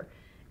ochre.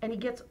 And he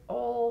gets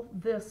all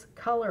this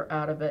color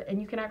out of it,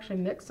 and you can actually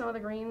mix some of the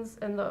greens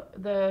and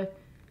the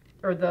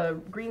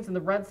greens and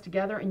the reds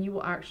together, and you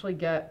will actually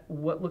get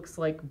what looks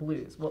like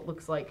blues, what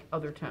looks like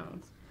other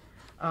tones.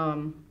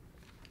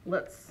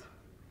 Let's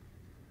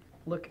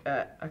look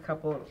at a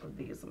couple of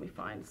these. Let me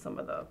find some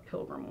of the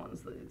Pilgrim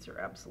ones. These are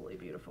absolutely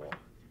beautiful.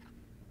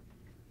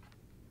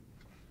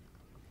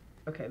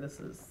 okay, this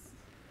is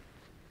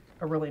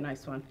a really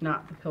nice one,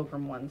 not the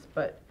Pilgrim ones,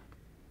 but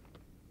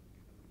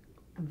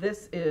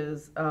this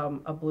is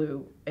a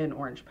blue and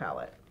orange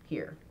palette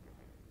here.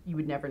 You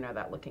would never know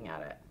that looking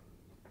at it.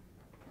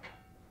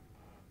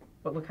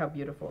 But look how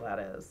beautiful that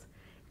is.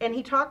 And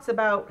he talks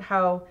about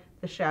how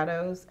the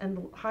shadows and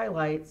the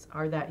highlights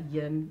are that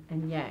yin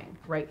and yang,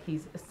 right?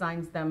 He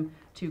assigns them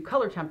to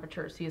color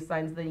temperatures. He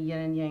assigns the yin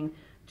and yang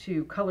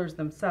to colors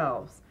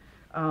themselves.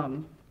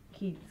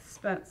 He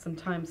spent some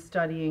time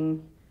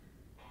studying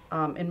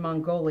in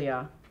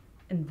Mongolia,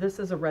 and this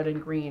is a red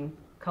and green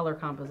color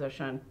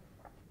composition.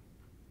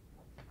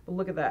 But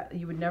look at that.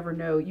 You would never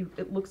know.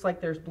 It looks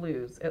like there's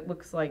blues. It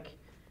looks like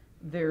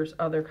there's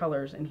other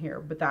colors in here,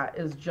 but that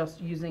is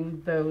just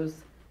using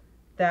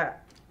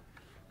that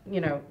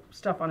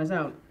stuff on his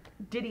own.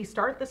 Did he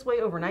start this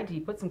way overnight? Did he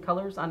put some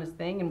colors on his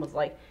thing and was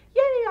like,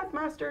 yay, I've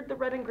mastered the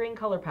red and green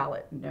color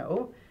palette?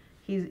 No,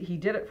 he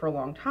did it for a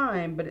long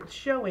time, but it's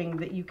showing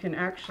that you can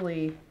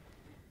actually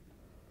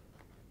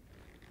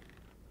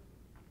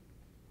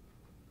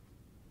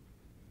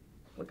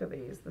look at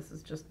these. This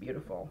is just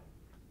beautiful.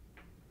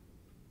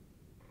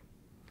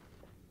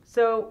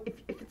 So if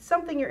it's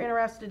something you're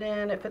interested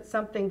in, if it's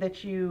something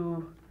that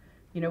you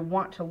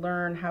want to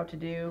learn how to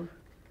do,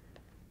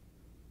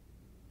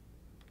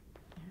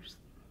 here's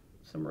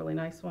some really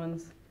nice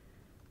ones.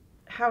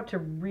 How to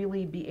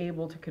really be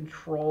able to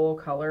control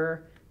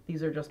color.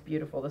 These are just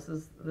beautiful. This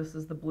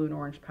is the blue and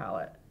orange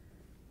palette.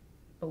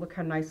 But look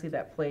how nicely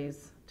that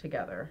plays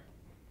together.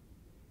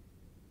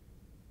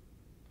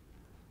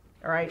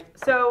 All right,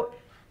 so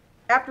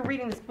after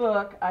reading this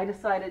book, I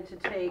decided to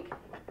take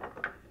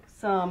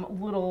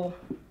to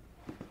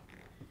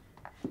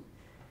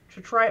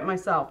try it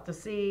myself to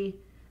see,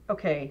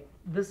 okay,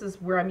 this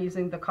is where I'm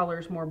using the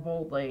colors more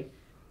boldly.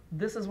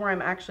 This is where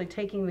I'm actually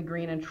taking the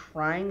green and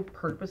trying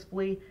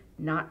purposefully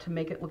not to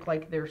make it look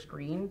like there's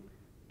green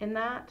in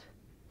that.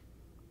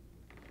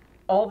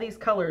 All these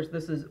colors,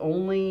 this is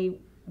only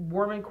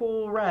warm and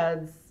cool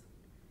reds,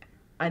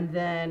 and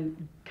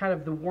then kind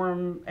of the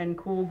warm and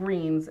cool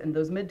greens and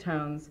those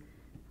midtones,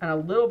 and a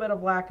little bit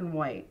of black and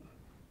white.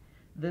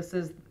 This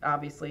is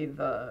obviously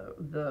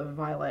the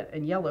violet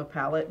and yellow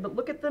palette, but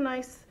look at the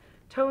nice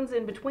tones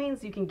in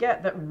betweens you can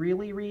get that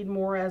really read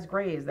more as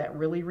grays, that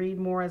really read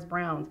more as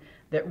browns,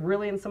 that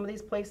really in some of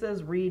these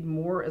places read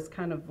more as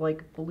kind of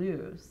like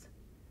blues.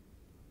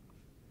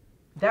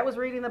 That was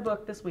reading the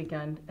book this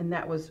weekend, and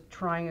that was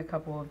trying a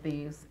couple of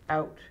these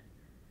out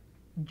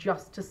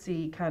just to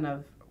see kind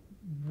of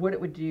what it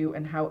would do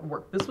and how it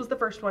worked. This was the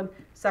first one,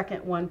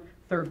 second one,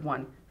 third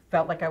one.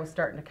 Felt like I was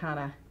starting to kind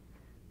of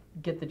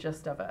get the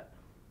gist of it.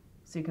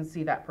 So you can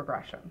see that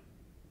progression.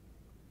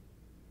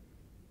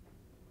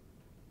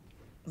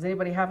 Does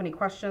anybody have any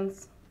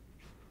questions?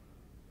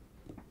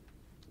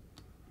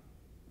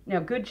 Now,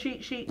 good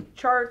cheat sheet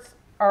charts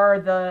are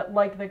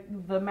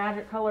the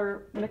magic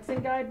color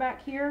mixing guide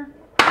back here.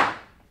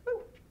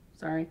 Ooh,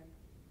 sorry,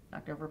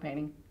 knocked over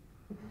painting.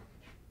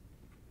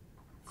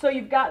 So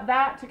you've got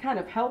that to kind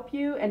of help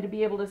you and to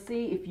be able to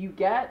see if you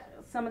get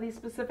some of these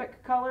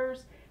specific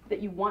colors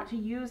that you want to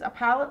use a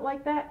palette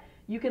like that.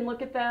 You can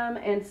look at them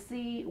and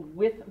see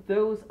with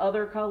those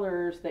other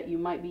colors that you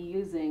might be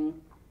using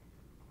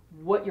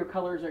what your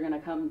colors are going to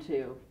come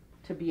to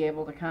be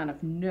able to kind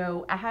of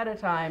know ahead of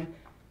time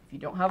if you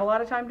don't have a lot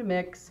of time to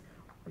mix,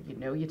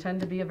 or you tend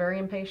to be a very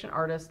impatient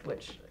artist,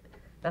 which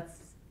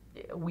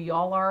we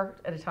all are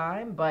at a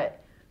time,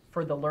 but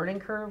for the learning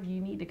curve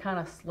you need to kind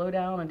of slow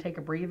down and take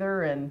a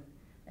breather and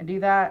do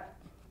that.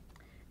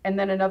 And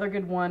then another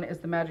good one is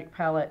the Magic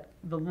Palette,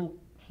 the little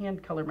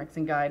hand color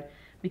mixing guide,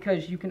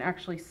 because you can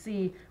actually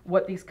see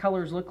what these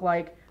colors look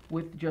like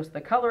with just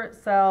the color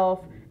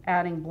itself,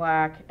 adding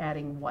black,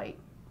 adding white.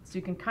 So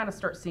you can kind of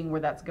start seeing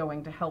where that's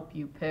going to help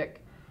you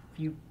pick. If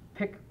you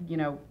pick,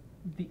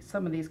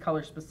 some of these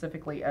colors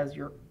specifically as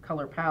your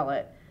color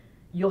palette,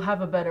 you'll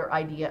have a better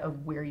idea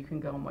of where you can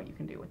go and what you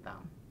can do with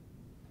them.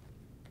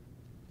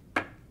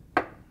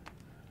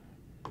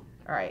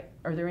 All right,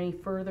 are there any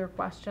further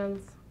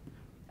questions?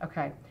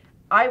 Okay,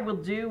 I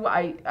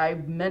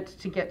meant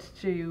to get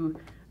to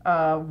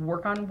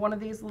work on one of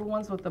these little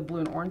ones with the blue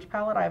and orange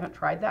palette. I haven't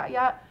tried that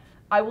yet.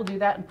 I will do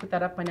that and put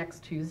that up by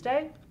next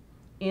Tuesday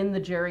in the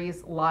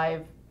Jerry's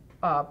Live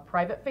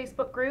private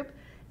Facebook group.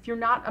 If you're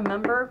not a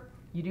member,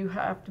 you do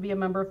have to be a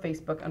member of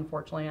Facebook,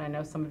 unfortunately. I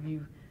know some of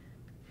you,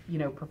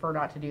 prefer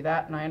not to do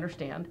that, and I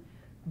understand.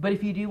 But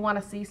if you do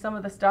want to see some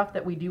of the stuff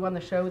that we do on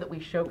the show, that we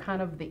show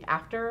kind of the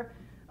after,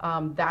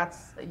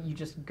 you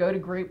just go to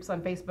groups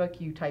on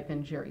Facebook, you type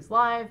in Jerry's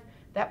Live,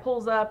 that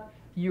pulls up.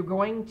 You're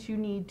going to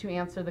need to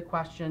answer the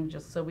question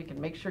just so we can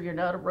make sure you're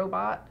not a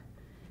robot.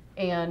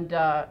 And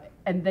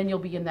then you'll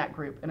be in that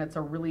group. And it's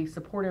a really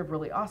supportive,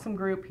 really awesome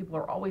group. People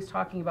are always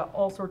talking about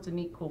all sorts of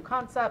neat, cool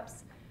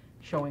concepts,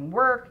 showing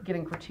work,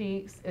 getting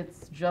critiques.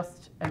 It's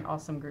just an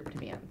awesome group to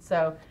be in.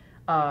 So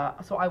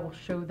I will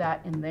show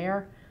that in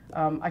there.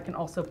 I can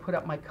also put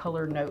up my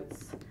color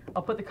notes.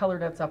 I'll put the color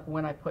notes up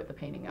when I put the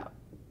painting up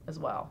as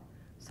well,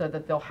 so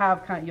that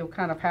you'll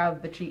kind of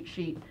have the cheat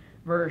sheet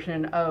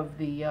version of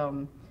the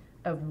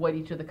of what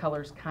each of the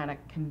colors kind of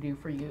can do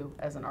for you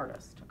as an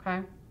artist,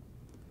 okay?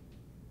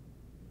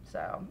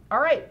 So, all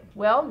right,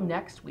 well,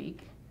 next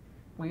week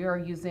we are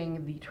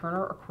using the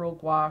Turner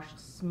Acrylic Gouache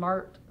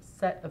Smart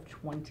Set of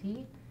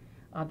 20.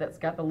 That's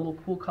got the little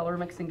cool color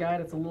mixing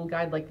guide. It's a little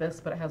guide like this,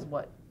 but it has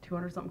what,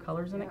 200 something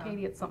colors in it, Yeah.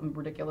 Katie? It's something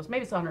ridiculous.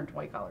 Maybe it's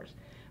 120 colors.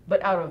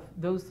 But out of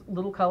those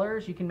little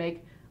colors, you can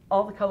make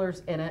all the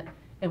colors in it,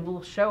 and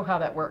we'll show how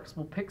that works.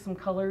 We'll pick some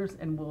colors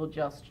and we'll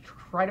just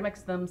try to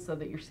mix them so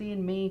that you're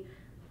seeing me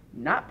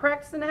not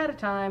practicing ahead of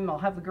time. I'll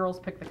have the girls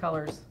pick the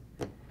colors.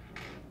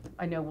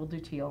 I know we'll do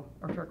teal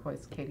or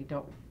turquoise, Katie.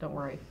 Don't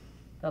worry,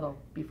 that'll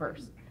be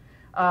first.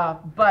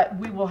 But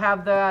we will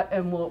have that,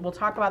 and we'll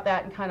talk about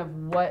that and kind of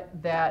what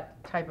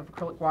that type of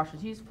acrylic gouache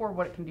is used for,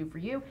 what it can do for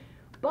you.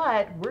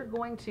 But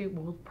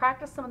we'll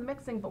practice some of the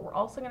mixing, but we're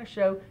also going to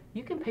show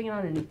you can paint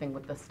on anything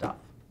with this stuff.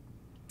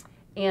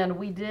 And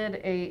we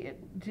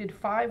did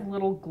 5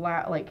 little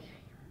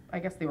I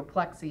guess they were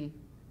plexi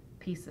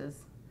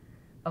pieces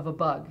of a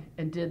bug,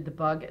 and did the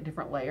bug at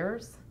different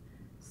layers,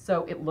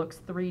 so it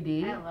looks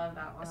 3D. I love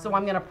that one. So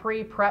I'm going to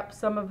pre-prep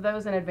some of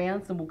those in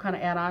advance, and we'll kind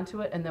of add on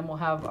to it, and then we'll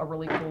have a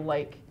really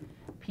cool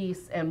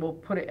piece, and we'll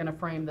put it in a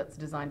frame that's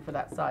designed for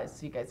that size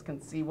so you guys can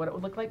see what it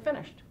would look like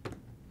finished.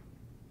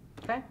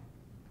 Okay?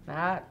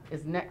 That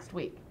is next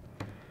week.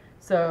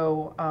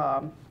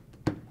 So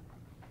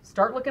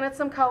start looking at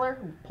some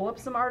color, pull up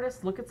some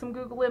artists, look at some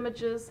Google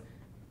images,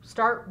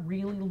 start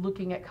really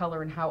looking at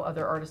color and how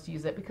other artists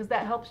use it, because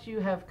that helps you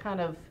have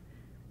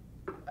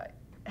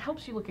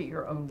helps you look at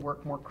your own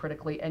work more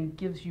critically and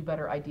gives you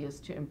better ideas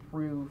to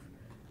improve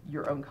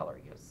your own color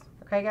use.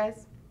 Okay,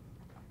 guys?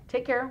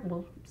 Take care.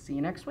 We'll see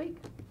you next week.